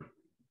factor.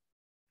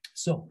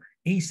 So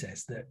He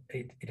says that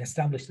it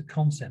established the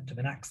concept of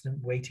an accident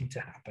waiting to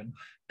happen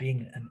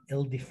being an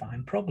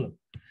ill-defined problem.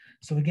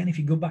 So again, if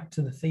you go back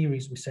to the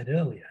theories we said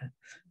earlier,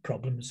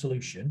 problem and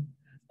solution,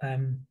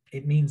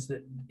 it means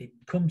that it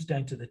comes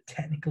down to the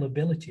technical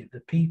ability of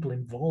the people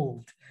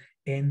involved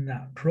in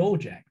that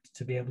project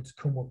to be able to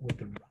come up with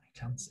the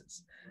right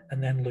answers,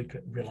 and then look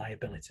at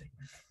reliability.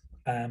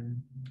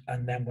 And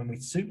then when we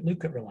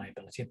look at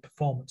reliability and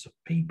performance of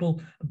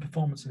people and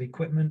performance of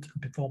equipment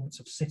and performance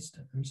of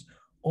systems,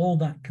 all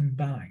that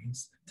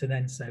combines to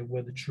then say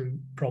where the true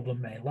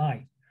problem may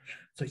lie.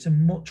 So it's a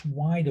much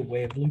wider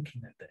way of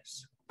looking at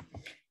this.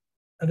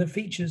 Other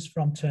features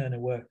from Turner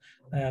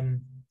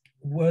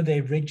were they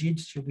rigid,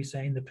 shall we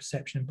say, in the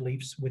perception and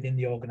beliefs within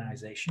the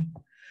organization?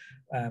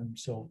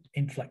 So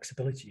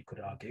inflexibility, you could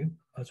argue,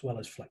 as well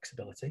as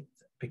flexibility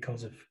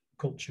because of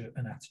culture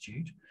and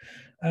attitude.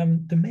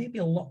 There may be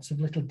lots of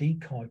little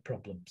decoy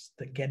problems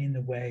that get in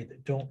the way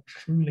that don't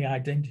truly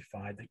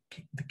identify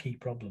the key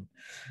problem.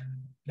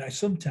 Now,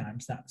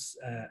 sometimes that's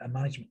a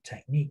management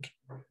technique,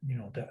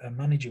 that a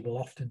manager will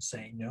often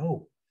say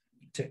no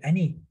to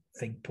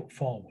anything put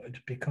forward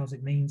because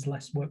it means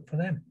less work for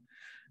them.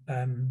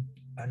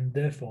 And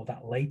therefore,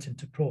 that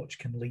latent approach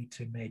can lead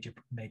to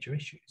major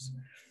issues,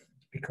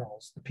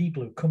 because the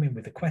people who come in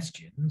with the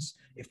questions,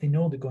 if they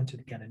know they're going to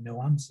get a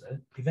no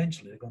answer,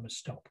 eventually they're going to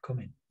stop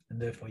coming,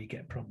 and therefore you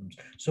get problems.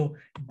 So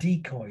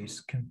decoys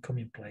can come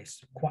in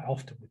place quite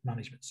often with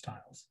management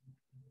styles.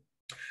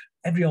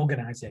 Every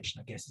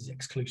organization, I guess, is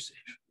exclusive,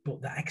 but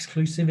that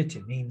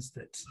exclusivity means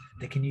that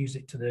they can use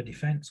it to their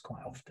defense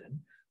quite often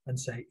and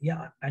say,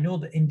 yeah, I know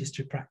that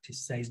industry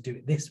practice says do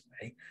it this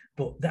way,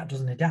 but that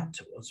doesn't adapt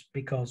to us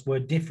because we're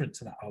different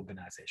to that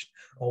organization,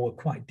 or we're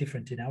quite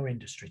different in our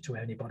industry to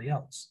anybody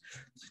else.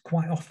 It's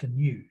quite often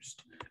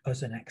used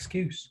as an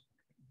excuse.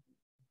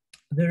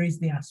 There is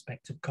the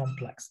aspect of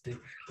complexity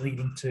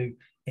leading to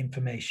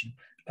information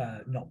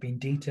not being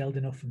detailed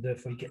enough, and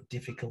therefore you get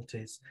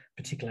difficulties,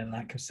 particularly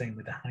like I was saying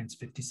with the Heinz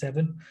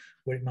 57,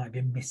 where it might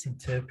be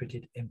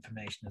misinterpreted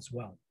information as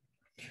well.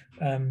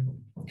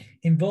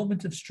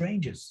 Involvement of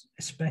strangers,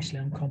 especially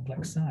on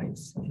complex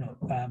sites,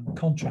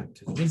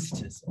 contractors,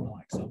 visitors, and the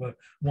like. So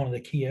one of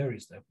the key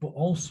areas there, but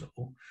also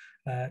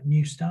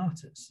new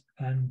starters.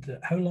 And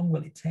how long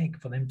will it take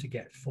for them to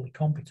get fully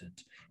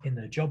competent in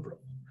their job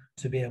role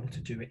to be able to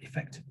do it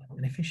effectively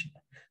and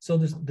efficiently? So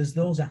there's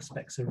those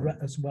aspects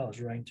as well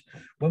as around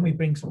when we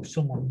bring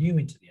someone new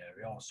into the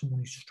area or someone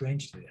who's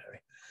strange to the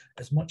area.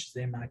 As much as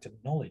they might have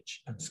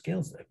knowledge and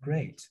skills that are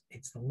great,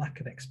 it's the lack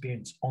of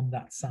experience on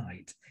that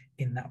side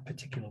in that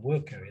particular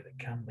work area that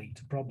can lead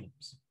to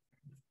problems.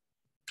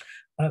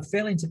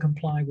 Failing to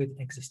comply with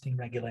existing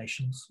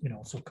regulations,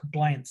 so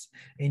compliance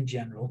in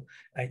general,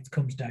 it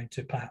comes down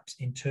to perhaps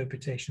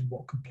interpretation of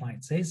what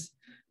compliance is,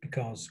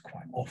 because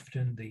quite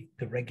often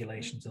the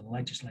regulations and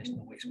legislation,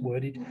 the way it's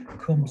worded,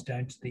 comes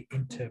down to the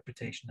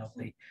interpretation of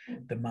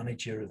the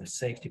manager or the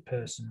safety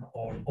person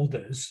or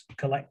others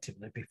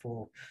collectively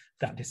before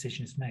that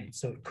decision is made.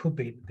 So it could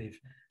be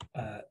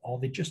that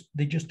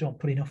they just don't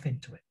put enough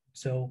into it.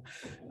 So,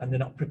 and they're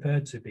not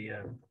prepared to be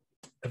a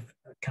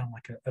kind of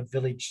like a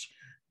village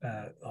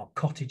or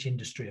cottage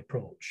industry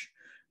approach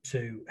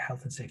to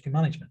health and safety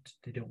management.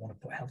 They don't want to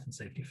put health and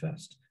safety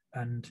first,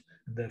 and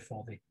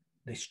therefore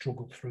they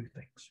struggle through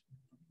things.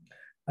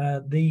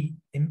 The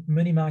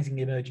minimizing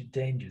emergent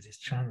dangers is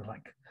trying to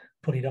like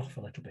put it off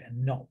a little bit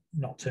and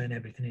not turn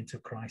everything into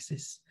a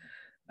crisis,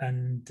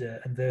 and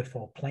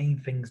therefore playing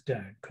things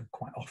down can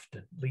quite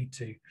often lead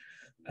to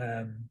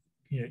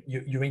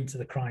you're into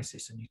the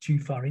crisis and you're too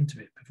far into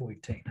it before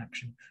you've taken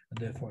action, and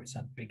therefore it's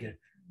a bigger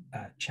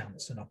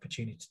chance and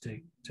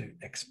opportunity to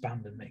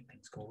expand and make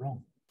things go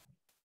wrong.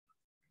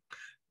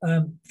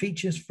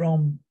 Features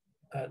from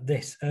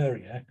this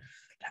area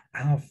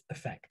have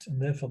effect,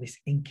 and therefore this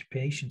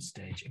incubation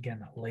stage, again,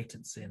 that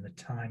latency and the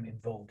time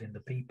involved in the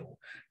people,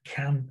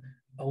 can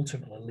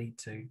ultimately lead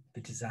to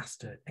the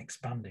disaster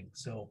expanding.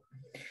 So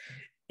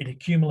it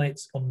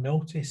accumulates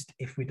unnoticed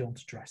if we don't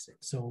address it.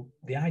 So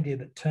the idea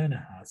that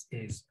Turner has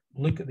is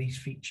look at these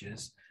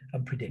features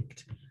and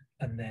predict,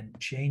 and then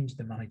change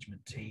the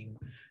management team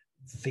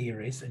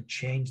theories and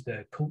change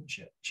their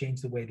culture,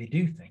 change the way they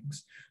do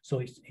things, so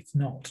it's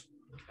not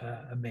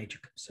a major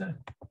concern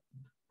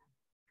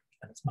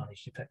and it's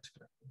managed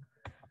effectively.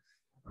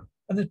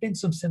 And there's been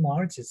some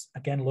similarities,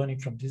 again, learning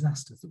from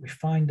disasters, that we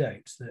find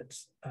out that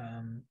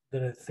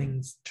there are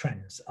things,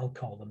 trends, I'll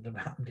call them, that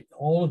have happened in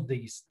all of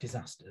these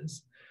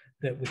disasters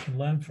that we can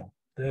learn from.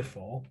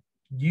 Therefore,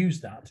 use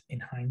that in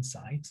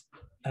hindsight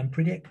and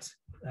predict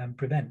and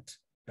prevent.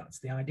 That's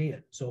the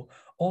idea. So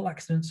all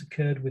accidents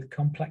occurred with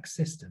complex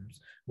systems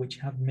which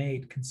have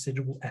made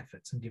considerable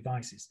efforts and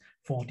devices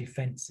for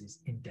defences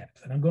in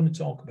depth. And I'm going to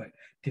talk about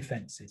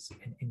defences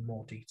in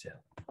more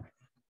detail.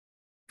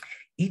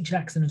 Each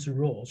accident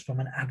arose from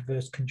an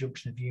adverse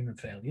conjunction of human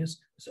failures.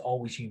 There's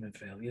always human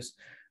failures.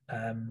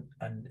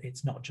 And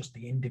it's not just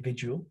the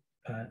individual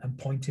and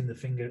pointing the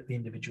finger at the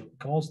individual that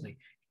caused the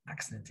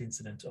accident,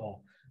 incident,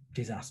 or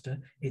disaster.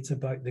 It's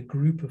about the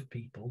group of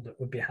people that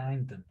were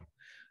behind them.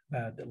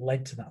 that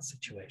led to that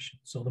situation.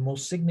 So the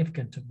most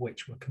significant of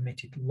which were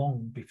committed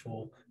long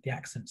before the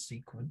accident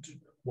sequence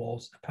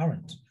was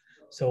apparent.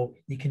 So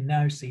you can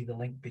now see the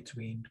link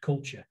between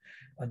culture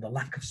and the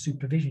lack of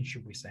supervision,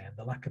 should we say, and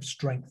the lack of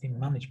strength in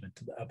management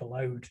that have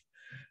allowed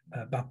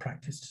bad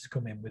practices to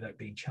come in without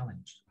being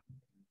challenged.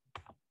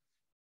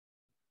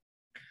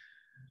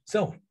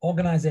 So,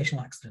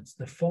 organizational accidents.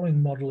 The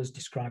following model is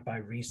described by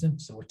reason.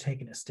 So we're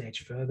taking it a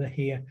stage further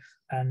here,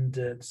 and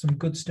some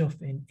good stuff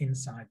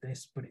inside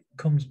this, but it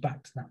comes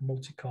back to that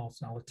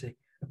multi-causality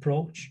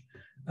approach,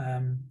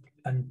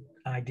 and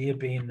idea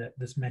being that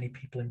there's many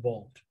people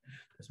involved.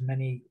 There's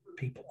many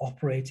people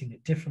operating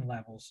at different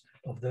levels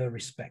of their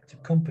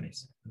respective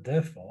companies.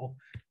 Therefore,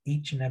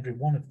 each and every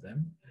one of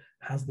them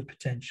has the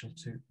potential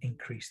to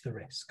increase the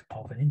risk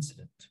of an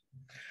incident.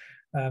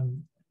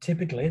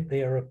 Typically,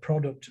 they are a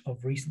product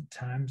of recent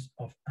times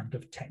and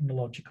of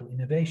technological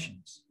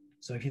innovations.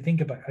 So if you think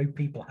about how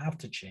people have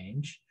to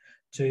change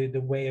to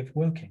the way of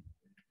working,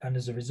 and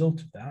as a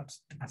result of that,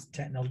 as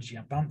technology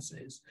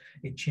advances,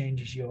 it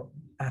changes your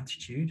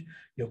attitude,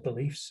 your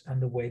beliefs,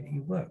 and the way that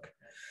you work.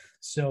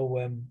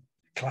 So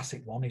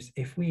classic one is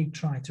if we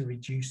try to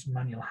reduce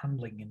manual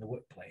handling in the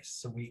workplace,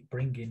 so we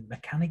bring in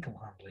mechanical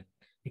handling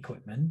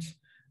equipment,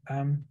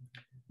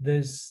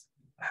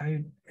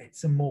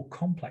 it's a more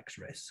complex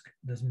risk.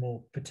 There's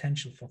more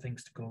potential for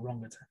things to go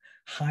wrong at a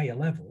higher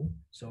level.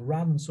 So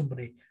rather than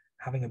somebody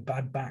having a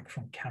bad back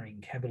from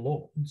carrying heavy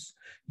loads,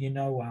 you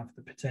now have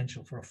the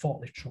potential for a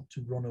forklift truck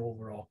to run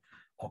over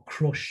or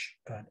crush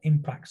and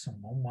impact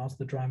someone whilst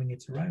they're driving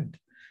it around.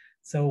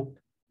 So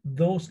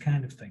those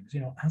kind of things,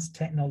 as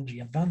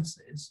technology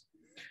advances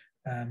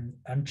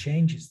and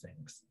changes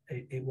things,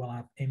 it will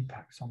have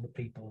impacts on the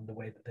people and the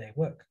way that they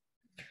work.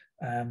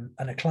 And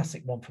a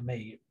classic one for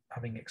me,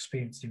 having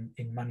experienced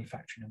in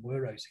manufacturing and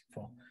warehousing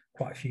for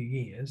quite a few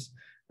years,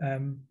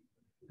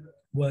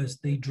 was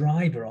the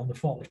driver on the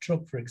forklift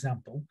truck, for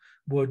example,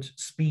 would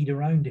speed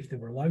around if they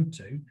were allowed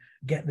to,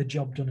 get the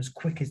job done as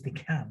quick as they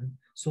can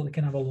so they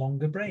can have a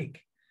longer break.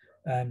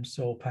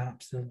 So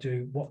perhaps they'll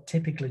do what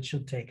typically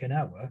should take an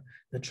hour,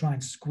 they'll try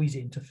and squeeze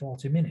it into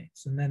 40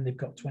 minutes, and then they've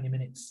got 20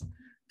 minutes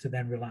to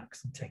then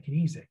relax and take it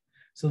easy.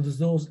 So there's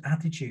those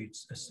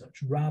attitudes as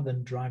such, rather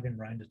than driving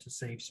around at a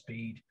safe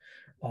speed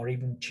or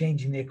even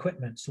changing the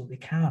equipment so they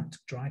can't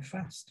drive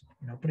fast,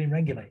 putting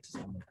regulators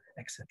on them,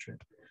 etc.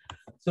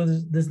 So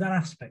there's that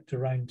aspect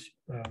around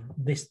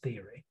this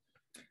theory.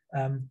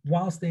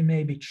 Whilst they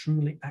may be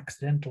truly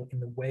accidental in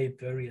the way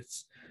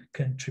various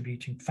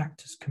contributing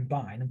factors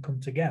combine and come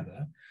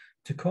together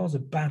to cause a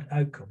bad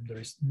outcome, there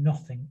is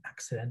nothing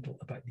accidental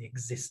about the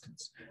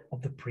existence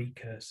of the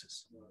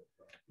precursors,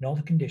 nor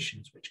the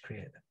conditions which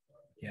create them.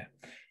 Yeah,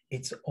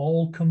 it's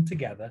all come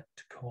together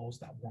to cause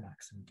that one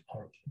accident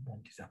or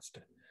one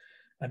disaster.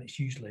 And it's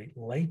usually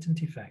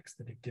latent effects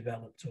that have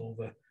developed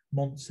over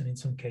months and in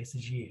some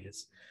cases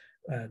years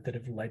that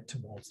have led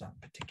towards that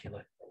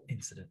particular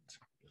incident.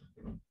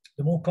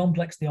 The more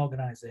complex the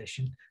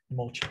organization, the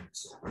more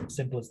chance.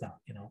 Simple as that,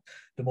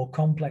 The more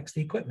complex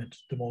the equipment,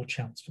 the more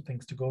chance for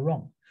things to go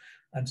wrong,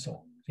 and so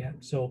on. Yeah.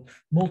 So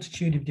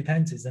multitude of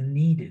defenses are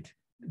needed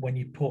when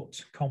you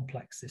put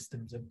complex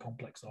systems and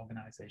complex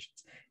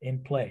organizations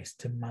in place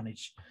to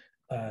manage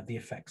the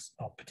effects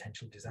of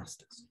potential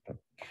disasters.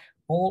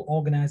 All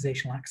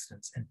organizational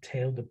accidents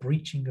entail the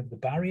breaching of the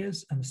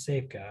barriers and the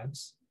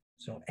safeguards.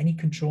 So any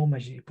control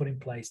measure you put in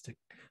place to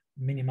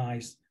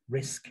minimize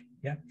risk,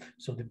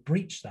 so they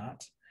breach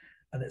that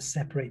and that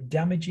separate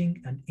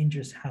damaging and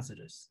injurious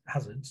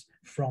hazards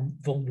from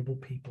vulnerable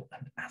people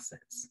and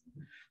assets.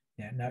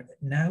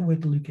 Now we're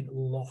looking at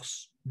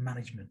loss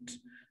management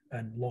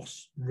and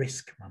loss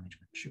risk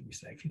management, should we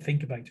say. If you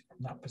think about it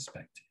from that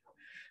perspective,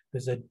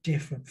 there's a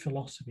different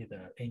philosophy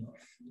there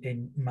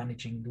in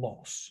managing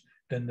loss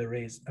than there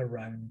is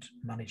around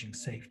managing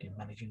safety and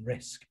managing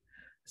risk.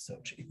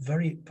 Such a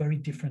very, very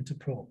different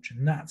approach.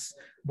 And that's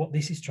what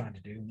this is trying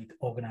to do with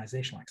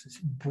organizational access,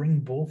 bring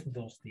both of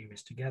those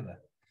theories together.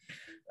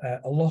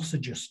 A loss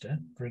adjuster,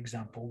 for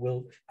example,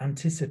 will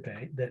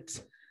anticipate that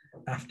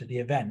after the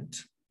event,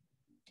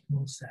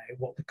 will say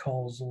what the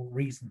causal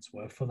reasons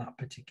were for that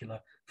particular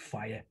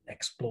fire,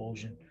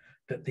 explosion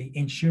that the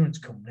insurance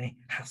company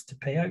has to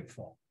pay out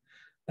for.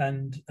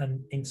 And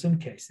in some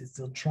cases,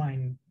 they'll try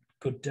and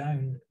go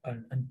down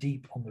and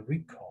deep on the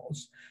root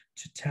cause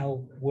to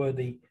tell where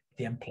the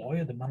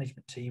employer, the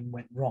management team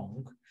went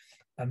wrong.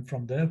 And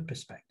from their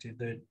perspective,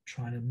 they're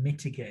trying to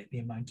mitigate the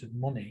amount of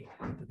money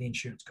that the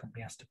insurance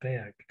company has to pay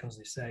out, because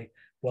they say,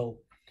 well,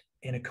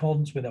 in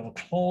accordance with our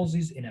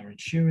clauses in our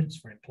insurance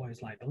for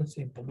employers'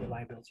 liability and public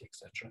liability,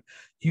 etc.,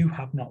 you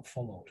have not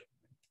followed.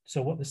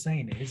 So what they're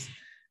saying is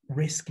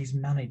risk is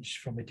managed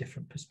from a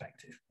different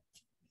perspective.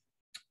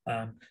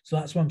 So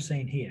that's what I'm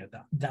saying here,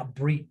 that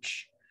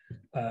breach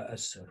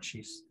as such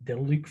is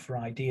they'll look for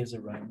ideas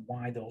around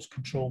why those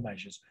control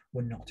measures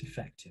were not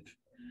effective.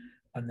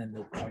 And then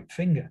they'll point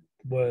finger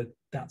where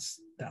that's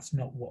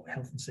not what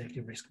health and safety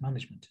risk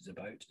management is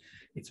about.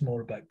 It's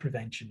more about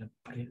prevention and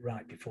putting it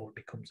right before it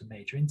becomes a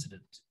major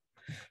incident.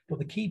 But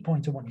the key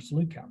point I want you to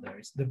look at there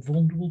is the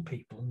vulnerable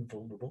people and the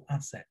vulnerable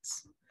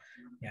assets.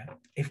 Yeah,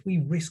 if we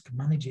risk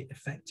manage it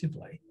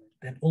effectively,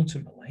 then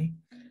ultimately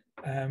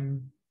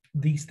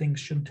these things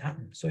shouldn't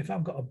happen. So if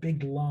I've got a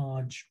big,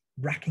 large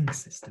racking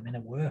system in a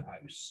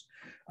warehouse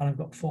and I've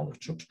got forklift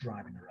trucks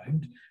driving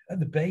around, at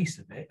the base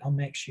of it, I'll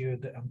make sure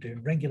that I'm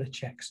doing regular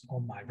checks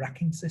on my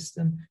racking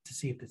system to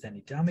see if there's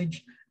any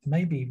damage.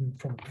 Maybe even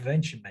from a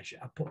prevention measure,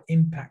 I put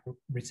impact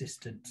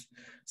resistant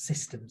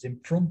systems in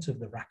front of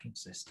the racking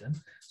system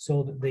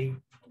so that the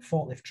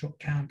forklift truck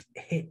can't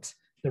hit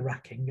the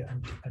racking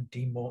and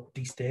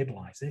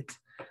destabilize it.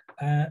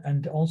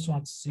 And also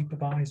I'd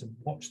supervise and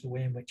watch the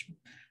way in which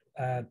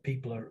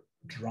people are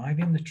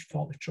driving the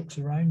forklift trucks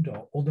around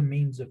or other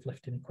means of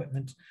lifting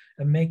equipment,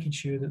 and making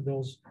sure that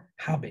those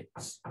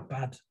habits,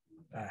 bad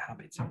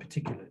habits in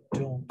particular,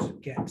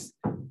 don't get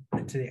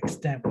to the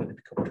extent where they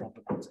become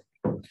problematic.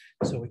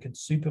 So we can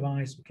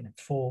supervise, we can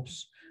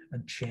enforce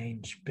and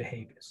change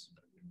behaviors.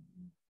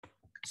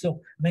 So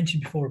I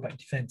mentioned before about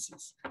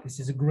defenses. This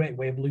is a great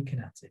way of looking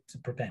at it to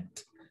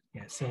prevent.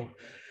 Yeah, so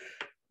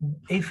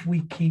if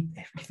you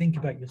think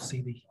about, you'll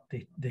see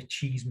the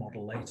cheese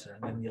model later,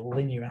 and then the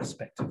linear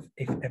aspect of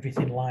if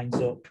everything lines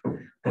up,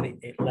 that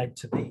it led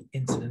to the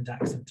incident,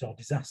 accident, or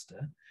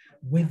disaster.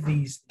 With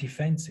these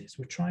defenses,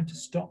 we're trying to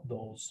stop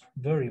those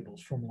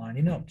variables from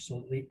lining up so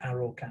that the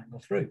arrow can't go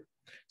through.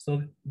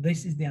 So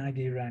this is the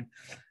idea around,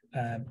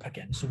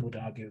 again, some would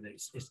argue that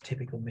it's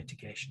typical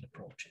mitigation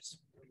approaches.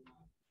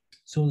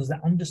 So there's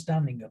that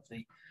understanding of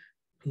the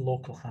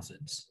local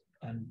hazards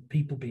and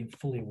people being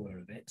fully aware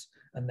of it,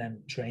 and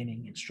then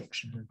training,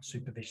 instruction and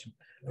supervision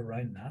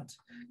around that.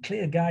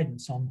 Clear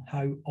guidance on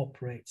how to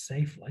operate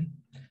safely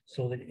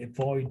so that it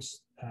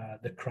avoids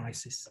the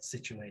crisis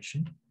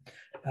situation.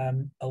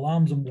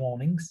 Alarms and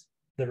warnings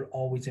that are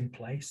always in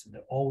place and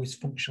they're always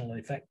functional and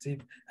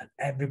effective, and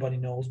everybody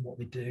knows what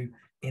they do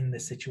in the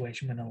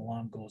situation when an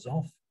alarm goes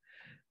off.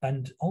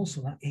 And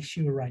also that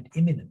issue around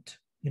imminent,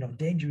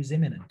 danger is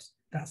imminent.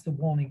 That's the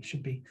warning.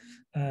 Should be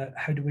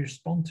how do we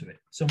respond to it?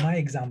 So my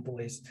example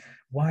is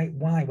why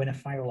when a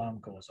fire alarm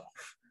goes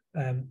off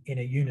in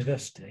a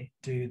university,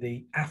 do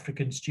the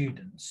African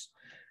students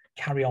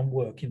carry on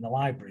work in the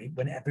library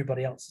when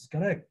everybody else has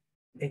got out?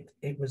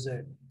 It was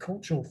a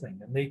cultural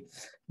thing, and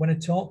when I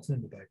talk to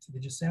them about it, they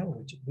just say,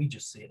 "Oh, we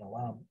just see an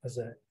alarm as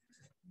a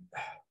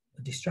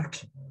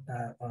distraction.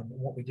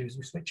 What we do is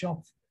we switch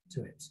off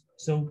to it."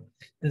 So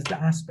there's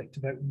that aspect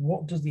about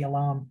what does the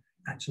alarm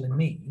actually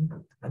mean,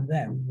 and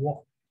then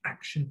what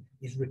action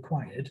is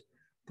required,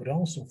 but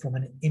also from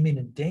an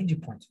imminent danger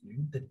point of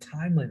view, the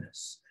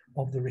timeliness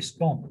of the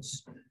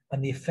response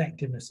and the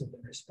effectiveness of the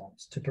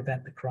response to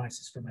prevent the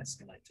crisis from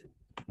escalating.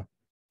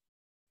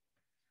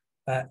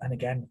 And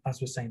again,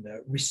 as we're saying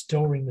there,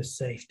 restoring the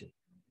safety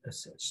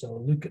as such. So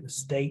look at the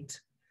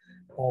state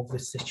of the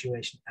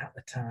situation at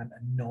the time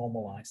and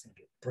normalizing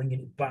it, bringing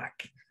it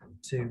back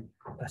to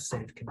a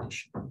safe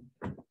condition.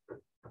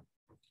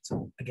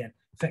 So again,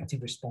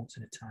 effective response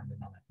in a timely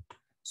manner.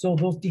 So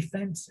those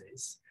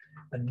defenses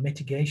and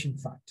mitigation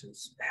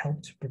factors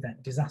help to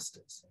prevent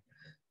disasters,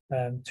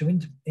 to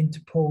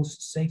interpose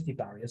safety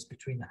barriers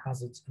between the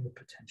hazards and the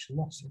potential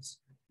losses.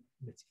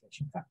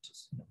 Mitigation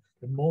factors.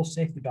 The more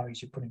safety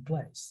barriers you put in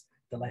place,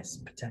 the less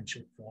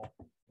potential for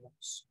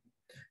loss.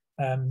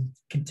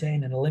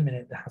 Contain and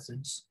eliminate the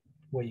hazards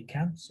where you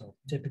can, so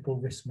typical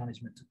risk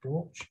management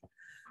approach.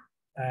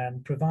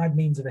 Provide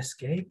means of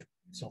escape,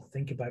 so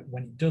think about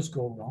when it does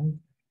go wrong,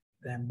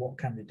 then what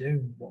can they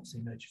do, what's the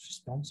emergency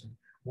response, and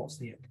what's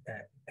the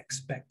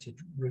expected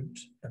route,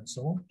 and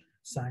so on.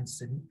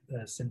 Signs,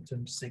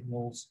 symptoms,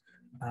 signals,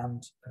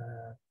 and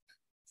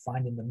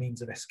finding the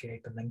means of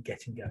escape and then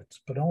getting out.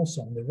 But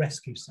also on the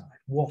rescue side,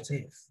 what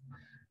if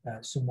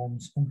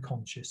someone's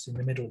unconscious in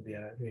the middle of the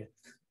area,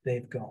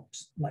 they've got,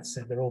 let's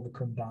say they're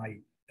overcome by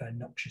a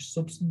noxious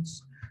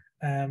substance.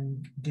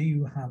 Do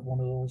you have one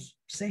of those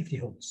safety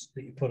hoods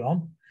that you put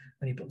on,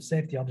 and you put the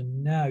safety on,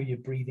 and now you're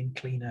breathing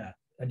clean air,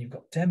 and you've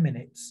got 10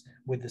 minutes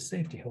with the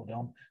safety hood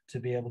on to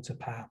be able to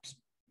perhaps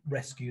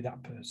rescue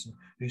that person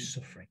who's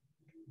suffering.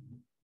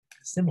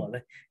 Similarly,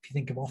 if you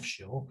think of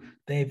offshore,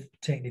 they've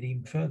taken it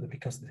even further,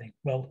 because they think,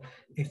 well,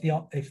 if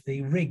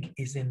the rig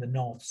is in the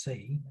North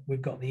Sea,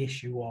 we've got the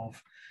issue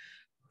of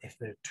if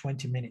they're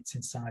 20 minutes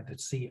inside the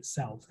sea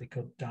itself, they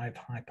could die of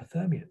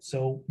hypothermia.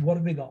 So what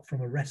have we got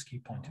from a rescue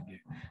point of view?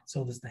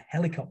 So there's the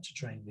helicopter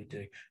training they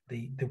do,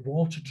 the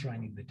water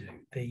training they do,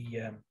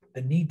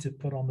 the need to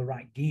put on the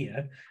right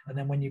gear, and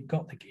then when you've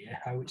got the gear,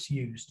 how it's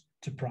used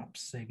to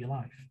perhaps save your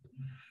life.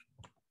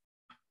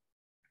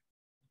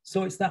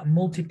 So it's that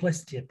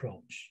multiplicity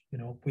approach.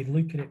 We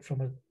look at it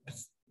from a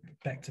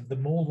perspective, the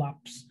more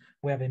laps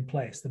we have in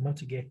place, the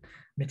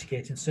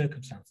mitigating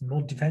circumstance, the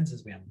more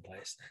defenses we have in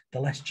place, the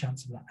less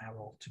chance of that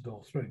arrow to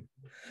go through.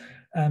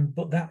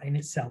 But that in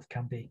itself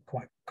can be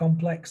quite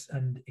complex,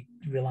 and it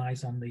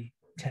relies on the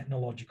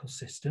technological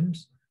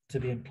systems to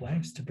be in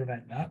place to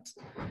prevent that.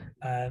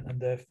 And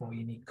therefore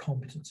you need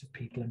competence of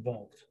people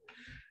involved.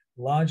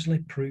 Largely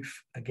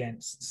proof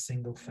against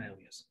single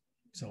failures.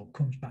 So it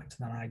comes back to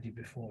that idea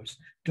before.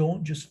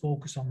 Don't just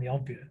focus on the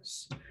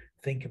obvious.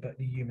 Think about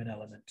the human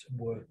element and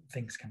where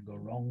things can go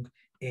wrong.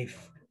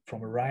 If,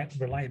 from a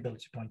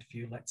reliability point of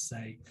view, let's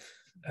say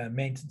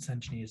maintenance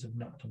engineers have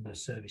not done their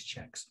service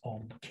checks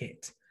on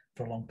kit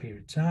for a long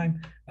period of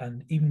time,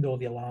 and even though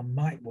the alarm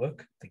might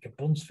work, think of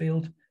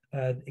Bunsfield,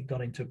 it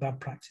got into a bad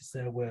practice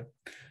there where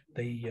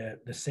the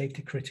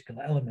safety critical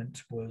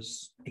element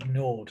was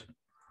ignored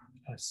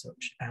as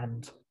such,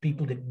 and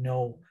people didn't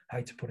know how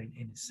to put it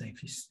in a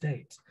safety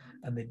state,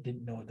 and they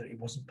didn't know that it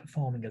wasn't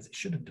performing as it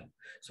should have done.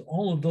 So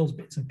all of those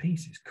bits and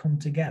pieces come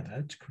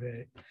together to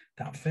create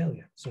that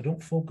failure. So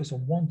don't focus on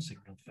one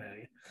single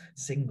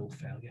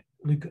failure.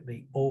 Look at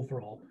the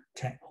overall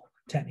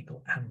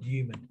technical and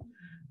human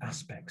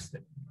aspects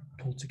that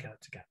pull together.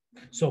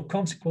 So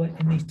consequently,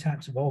 in these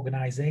types of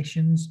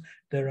organizations,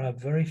 there are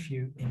very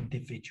few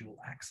individual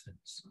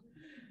accidents.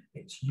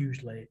 It's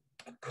usually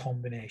a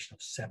combination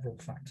of several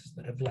factors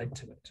that have led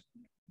to it.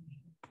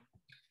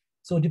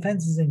 So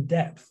defenses in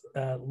depth,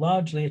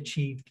 largely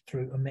achieved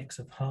through a mix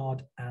of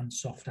hard and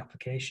soft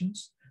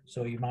applications.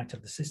 So you might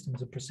have the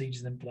systems and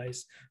procedures in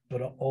place,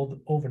 but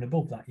over and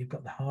above that, you've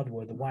got the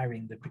hardware, the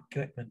wiring, the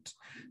equipment,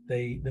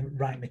 the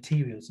right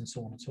materials, and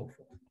so on and so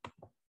forth.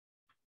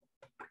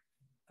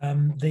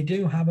 They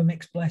do have a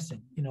mixed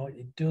blessing. You know,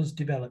 it does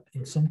develop,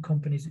 in some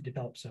companies, it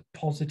develops a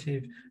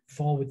positive,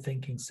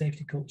 forward-thinking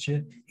safety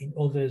culture. In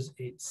others,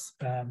 it's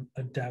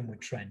a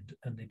downward trend,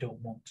 and they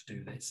don't want to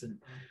do this. And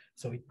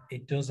so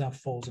it does have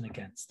falls and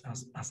against,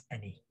 as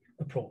any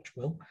approach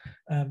will.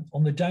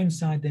 On the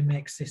downside, they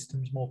make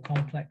systems more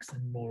complex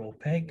and more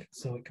opaque,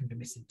 so it can be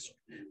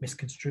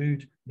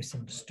misconstrued,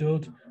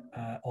 misunderstood,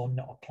 or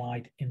not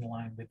applied in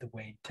line with the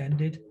way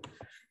intended.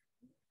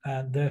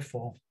 And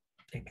therefore,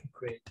 it can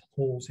create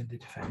holes in the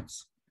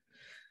defense.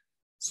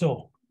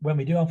 So when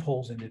we do have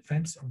holes in the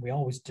defense, and we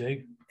always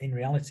do, in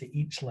reality,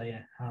 each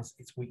layer has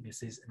its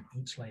weaknesses and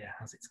each layer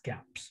has its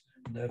gaps.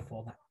 And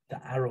therefore,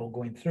 that arrow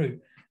going through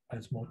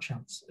has more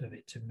chance of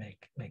it to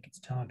make its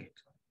target.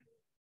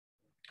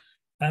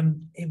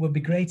 It would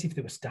be great if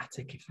they were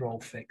static, if they're all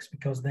fixed,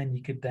 because then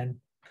you could then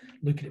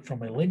look at it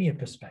from a linear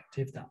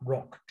perspective, that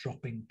rock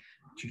dropping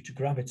due to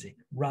gravity,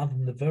 rather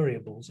than the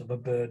variables of a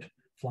bird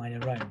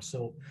flying around.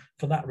 So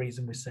for that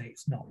reason, we say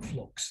it's not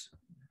flux,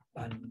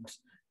 and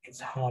it's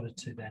harder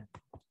to then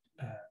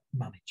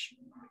manage.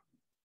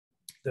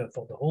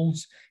 Therefore, the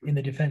holes in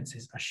the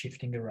defenses are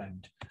shifting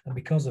around, and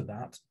because of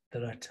that,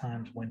 there are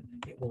times when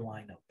it will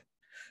line up.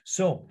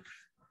 So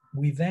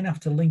we then have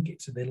to link it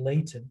to the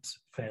latent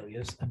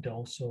failures and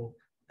also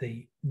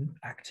the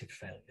active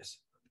failures,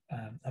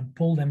 and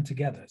pull them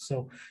together.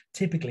 So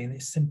typically, in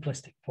its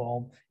simplistic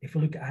form, if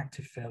we look at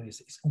active failures,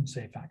 it's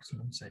unsafe acts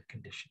and unsafe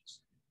conditions.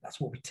 That's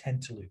what we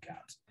tend to look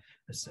at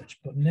as such.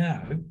 But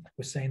now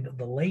we're saying that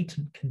the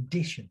latent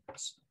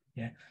conditions,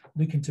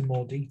 look into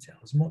more detail.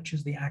 As much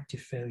as the active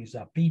failures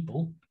are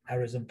people,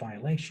 errors and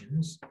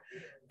violations,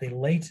 the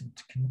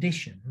latent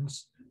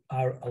conditions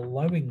are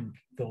allowing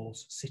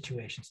those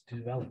situations to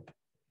develop.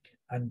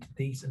 And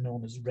these are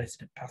known as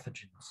resident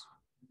pathogens.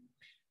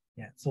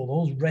 So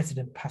those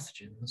resident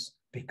pathogens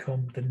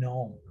become the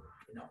norm.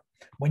 You know,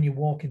 when you're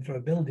walking through a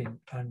building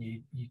and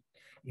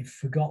you've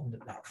forgotten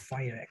that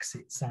fire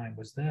exit sign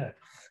was there,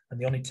 and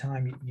the only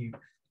time you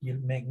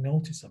make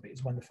notice of it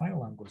is when the fire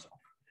alarm goes off.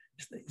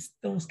 It's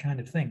those kind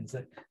of things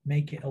that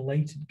make it a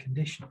latent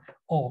condition.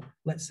 Or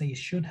let's say you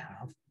should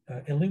have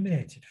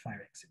illuminated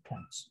fire exit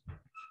points,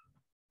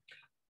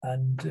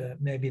 and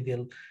maybe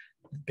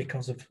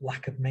because of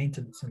lack of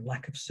maintenance and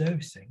lack of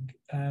servicing,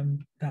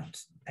 that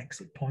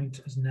exit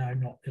point is now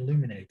not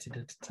illuminated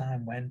at a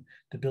time when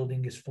the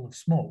building is full of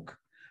smoke,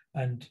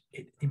 and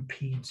it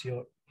impedes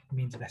your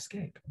means of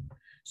escape.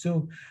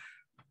 So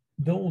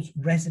those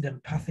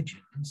resident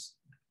pathogens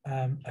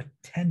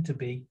tend to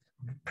be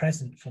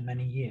present for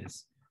many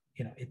years.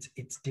 You know,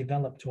 it's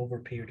developed over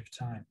a period of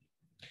time,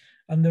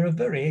 and there are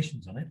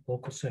variations on it,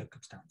 local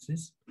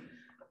circumstances,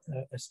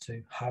 as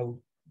to how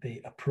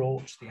the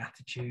approach, the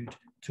attitude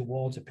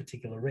towards a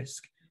particular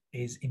risk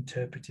is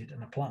interpreted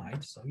and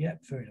applied. So yeah,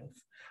 fair enough.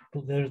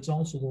 But there's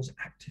also those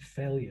active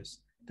failures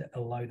that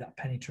allow that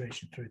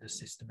penetration through the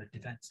system of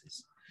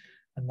defenses.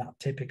 And that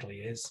typically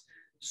is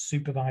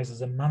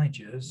supervisors and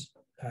managers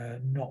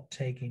not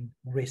taking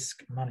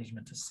risk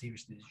management as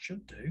seriously as they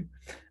should do,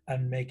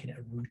 and making it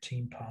a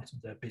routine part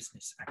of their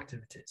business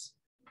activities.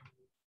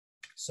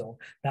 So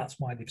that's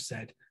why they've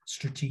said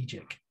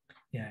strategic,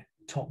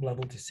 top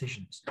level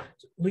decisions.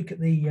 So look at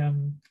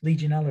the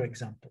Legionella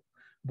example,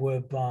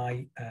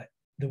 whereby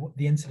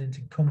the incident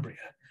in Cumbria,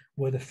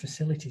 where the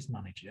facilities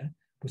manager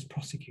was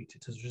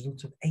prosecuted as a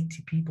result of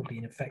 80 people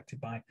being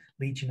affected by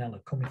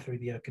Legionella coming through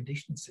the air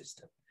conditioning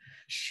system.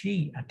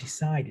 She had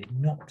decided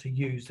not to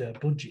use her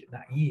budget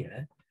that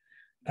year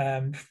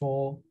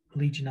for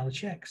Legionella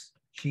checks.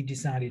 She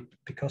decided,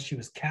 because she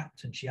was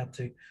capped and she had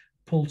to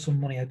pull some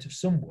money out of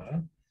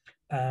somewhere,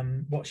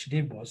 what she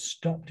did was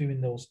stop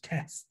doing those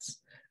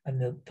tests, and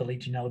the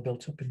Legionella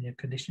built up in the air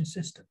conditioning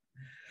system.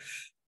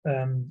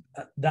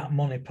 that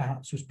money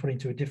perhaps was put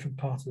into a different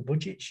part of the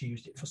budget. She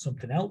used it for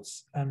something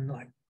else, and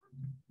like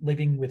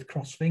living with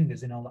crossed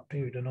fingers in all that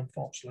period, and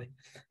unfortunately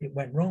it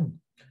went wrong.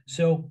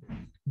 So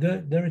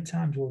there are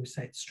times where we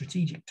say at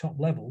strategic top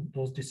level,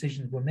 those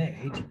decisions were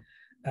made,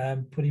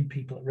 putting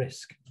people at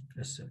risk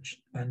as such,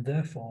 and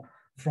therefore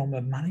from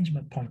a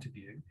management point of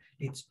view,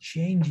 it's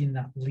changing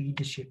that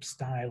leadership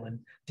style and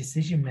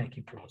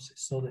decision-making process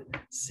so that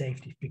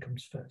safety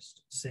becomes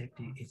first.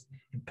 Safety is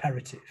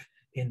imperative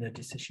in the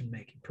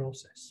decision-making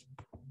process.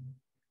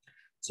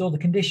 So the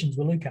conditions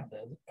we look at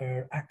there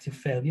are active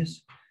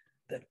failures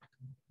that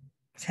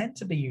tend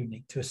to be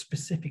unique to a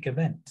specific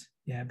event,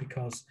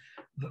 because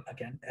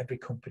again, every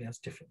company has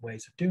different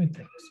ways of doing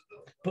things,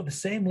 but the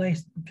same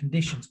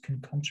conditions can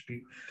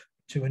contribute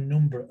to a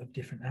number of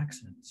different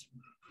accidents.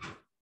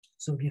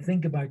 So if you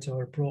think about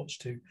our approach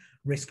to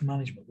risk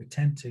management, we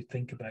tend to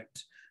think about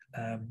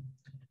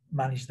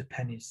manage the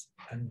pennies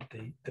and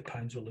the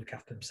pounds will look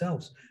after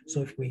themselves.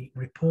 So if we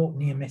report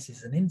near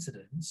misses and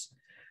incidents,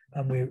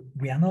 and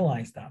we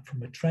analyze that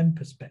from a trend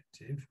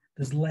perspective,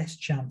 there's less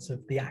chance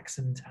of the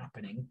accident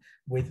happening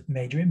with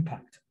major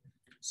impact.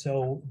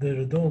 So there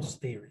are those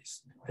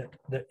theories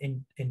that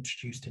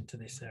introduced into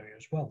this area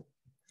as well.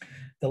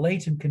 The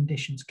latent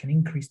conditions can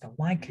increase the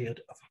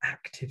likelihood of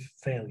active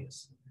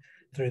failures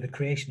through the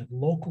creation of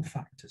local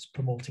factors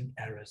promoting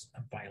errors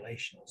and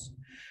violations.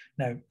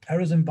 Now,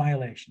 errors and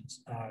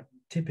violations are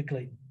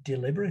typically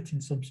deliberate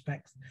in some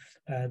respects,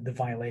 the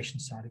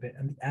violation side of it,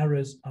 and the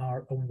errors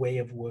are a way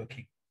of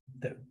working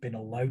that have been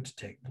allowed to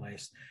take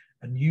place,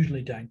 and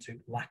usually down to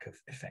lack of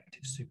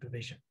effective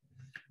supervision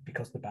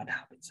because the bad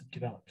habits have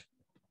developed.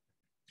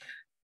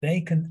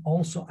 They can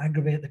also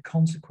aggravate the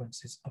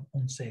consequences of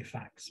unsafe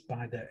acts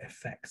by their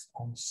effects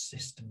on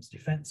systems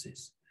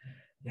defenses.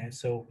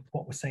 So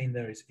what we're saying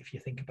there is, if you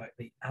think about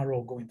the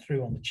arrow going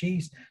through on the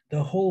cheese,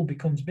 the hole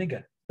becomes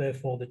bigger.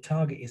 Therefore, the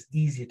target is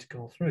easier to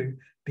go through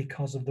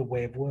because of the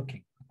way of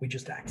working. We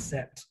just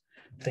accept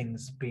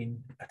things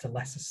being at a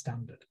lesser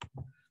standard.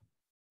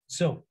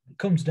 So it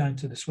comes down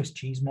to the Swiss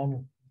cheese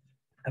model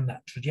and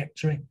that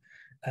trajectory.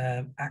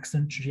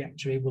 Accident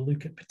trajectory, we'll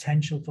look at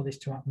potential for this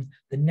to happen.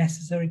 The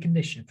necessary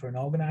condition for an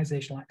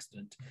organizational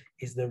accident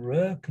is the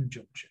rare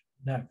conjunction.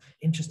 Now,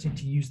 interesting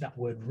to use that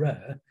word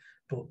rare,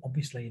 but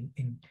obviously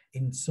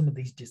in some of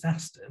these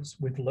disasters,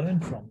 we've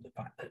learned from the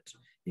fact that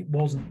it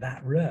wasn't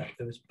that rare.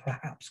 There was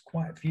perhaps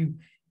quite a few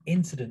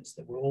incidents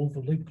that were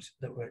overlooked,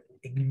 that were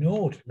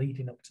ignored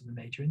leading up to the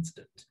major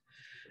incident.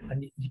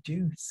 And you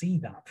do see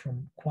that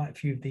from quite a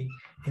few of the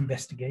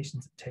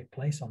investigations that take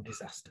place on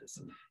disasters.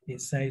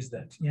 It says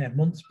that,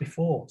 months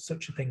before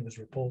such a thing was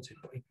reported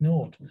but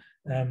ignored,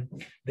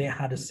 they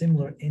had a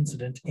similar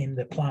incident in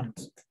the plant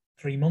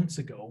 3 months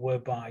ago,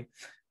 whereby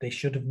they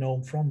should have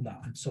known from that,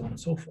 and so on and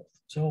so forth.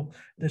 So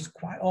there's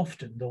quite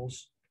often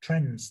those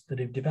trends that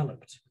have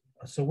developed.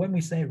 So when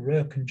we say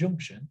rare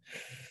conjunction,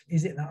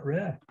 is it that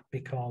rare?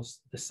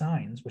 Because the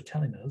signs were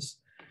telling us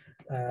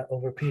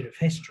over a period of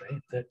history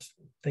that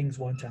things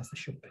weren't as they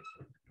should be.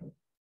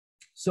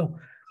 So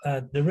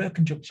the rare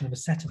conjunction of a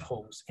set of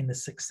holes in the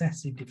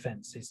successive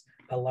defences,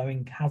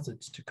 allowing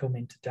hazards to come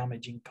into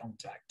damaging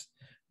contact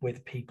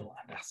with people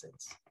and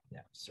assets.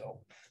 So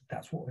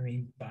that's what we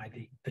mean by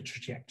the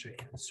trajectory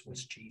in the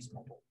Swiss cheese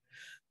model.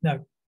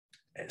 Now,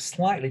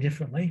 slightly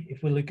differently,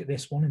 if we look at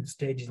this one in the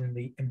stages in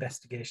the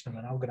investigation of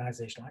an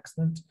organizational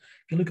accident,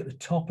 if you look at the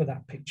top of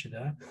that picture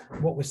there,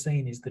 what we're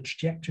saying is the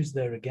trajectory is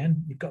there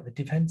again. You've got the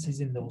defenses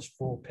in those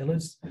 4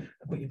 pillars,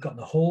 but you've got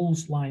the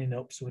holes lining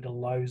up, so it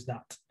allows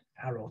that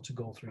arrow to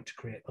go through to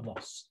create the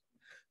loss.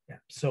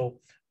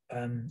 So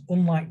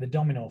unlike the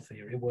domino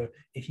theory, where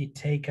if you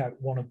take out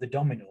one of the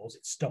dominoes,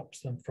 it stops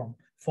them from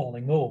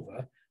falling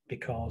over,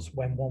 because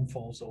when one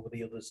falls over,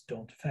 the others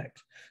don't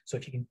affect. So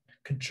if you can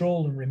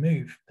control and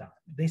remove that,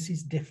 this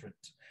is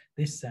different.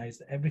 This says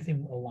that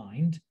everything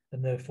aligned,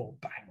 and therefore,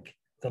 bang,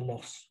 the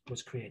loss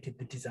was created,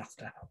 the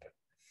disaster happened.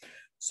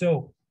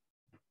 So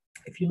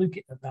if you look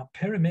at that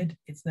pyramid,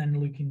 it's then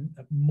looking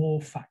at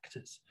more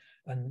factors,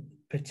 and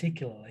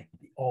particularly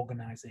the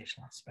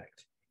organizational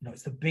aspect.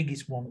 It's the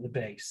biggest one at the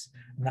base,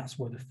 and that's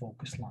where the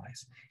focus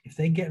lies. If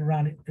they get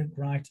around it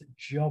right at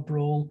job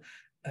role,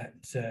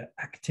 at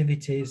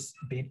activities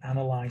being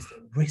analysed at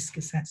risk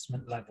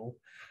assessment level,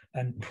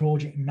 and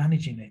project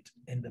managing it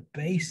in the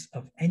base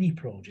of any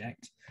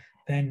project,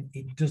 then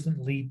it doesn't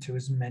lead to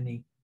as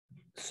many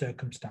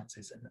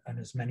circumstances and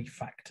as many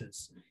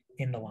factors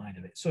in the line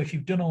of it. So if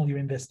you've done all your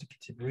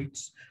investigative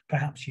routes,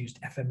 perhaps used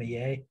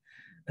FMEA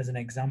as an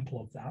example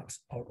of that,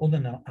 or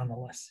other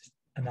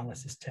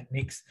analysis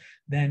techniques,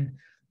 then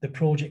the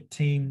project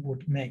team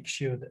would make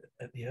sure that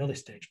at the early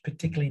stage,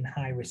 particularly in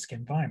high-risk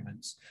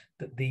environments,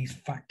 that these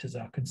factors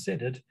are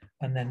considered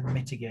and then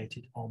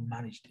mitigated or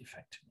managed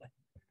effectively.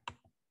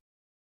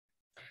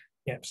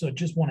 So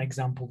just one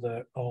example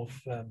there of,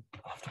 I'll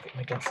have to put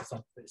my glasses on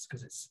for this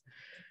because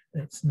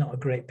it's not a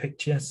great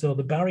picture. So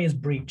the barriers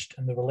breached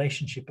and the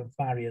relationship of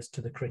barriers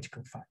to the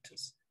critical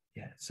factors.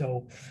 Yeah,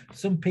 so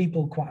some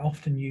people quite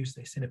often use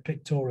this in a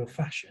pictorial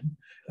fashion,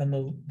 and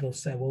they'll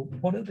say, well,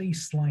 what are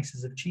these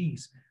slices of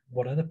cheese?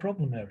 What are the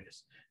problem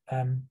areas?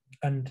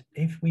 And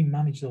if we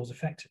manage those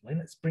effectively,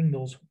 let's bring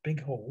those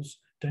big holes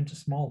down to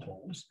small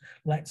holes.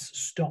 Let's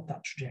stop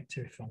that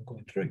trajectory from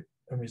going through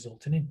and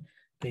resulting in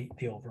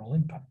the overall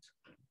impact.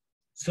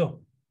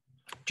 So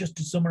just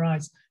to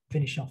summarize,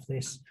 finish off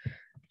this,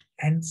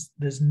 hence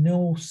there's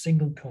no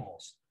single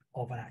cause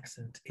of an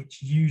accident.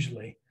 It's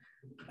usually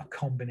a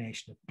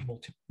combination of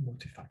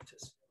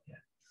multi-factors. Yeah.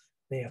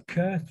 They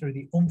occur through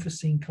the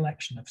unforeseen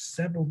collection of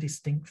several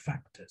distinct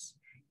factors,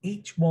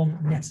 each one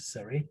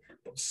necessary,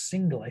 but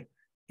singly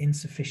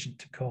insufficient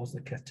to cause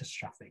the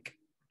catastrophic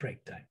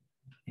breakdown.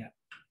 Yeah.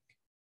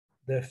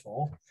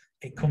 Therefore,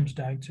 it comes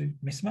down to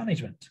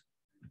mismanagement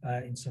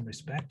in some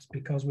respects,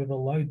 because we've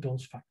allowed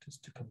those factors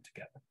to come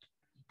together.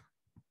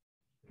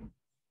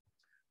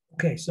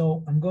 Okay,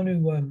 so I'm going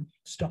to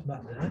stop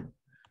that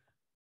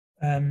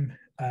there.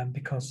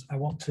 Because I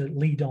want to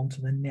lead on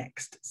to the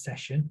next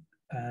session.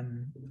 I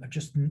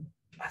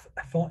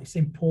thought it's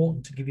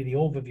important to give you the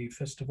overview,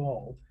 first of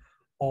all,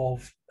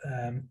 of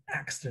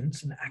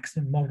accidents and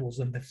accident models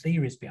and the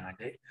theories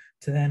behind it,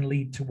 to then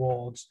lead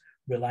towards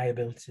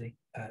reliability,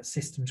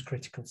 systems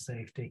critical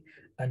safety,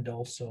 and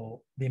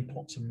also the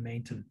importance of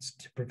maintenance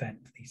to prevent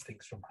these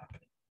things from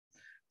happening.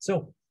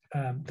 So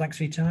thanks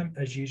for your time,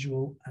 as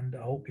usual, and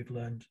I hope you've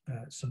learned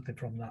something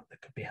from that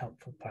that could be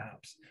helpful,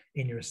 perhaps,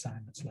 in your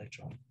assignments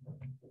later on.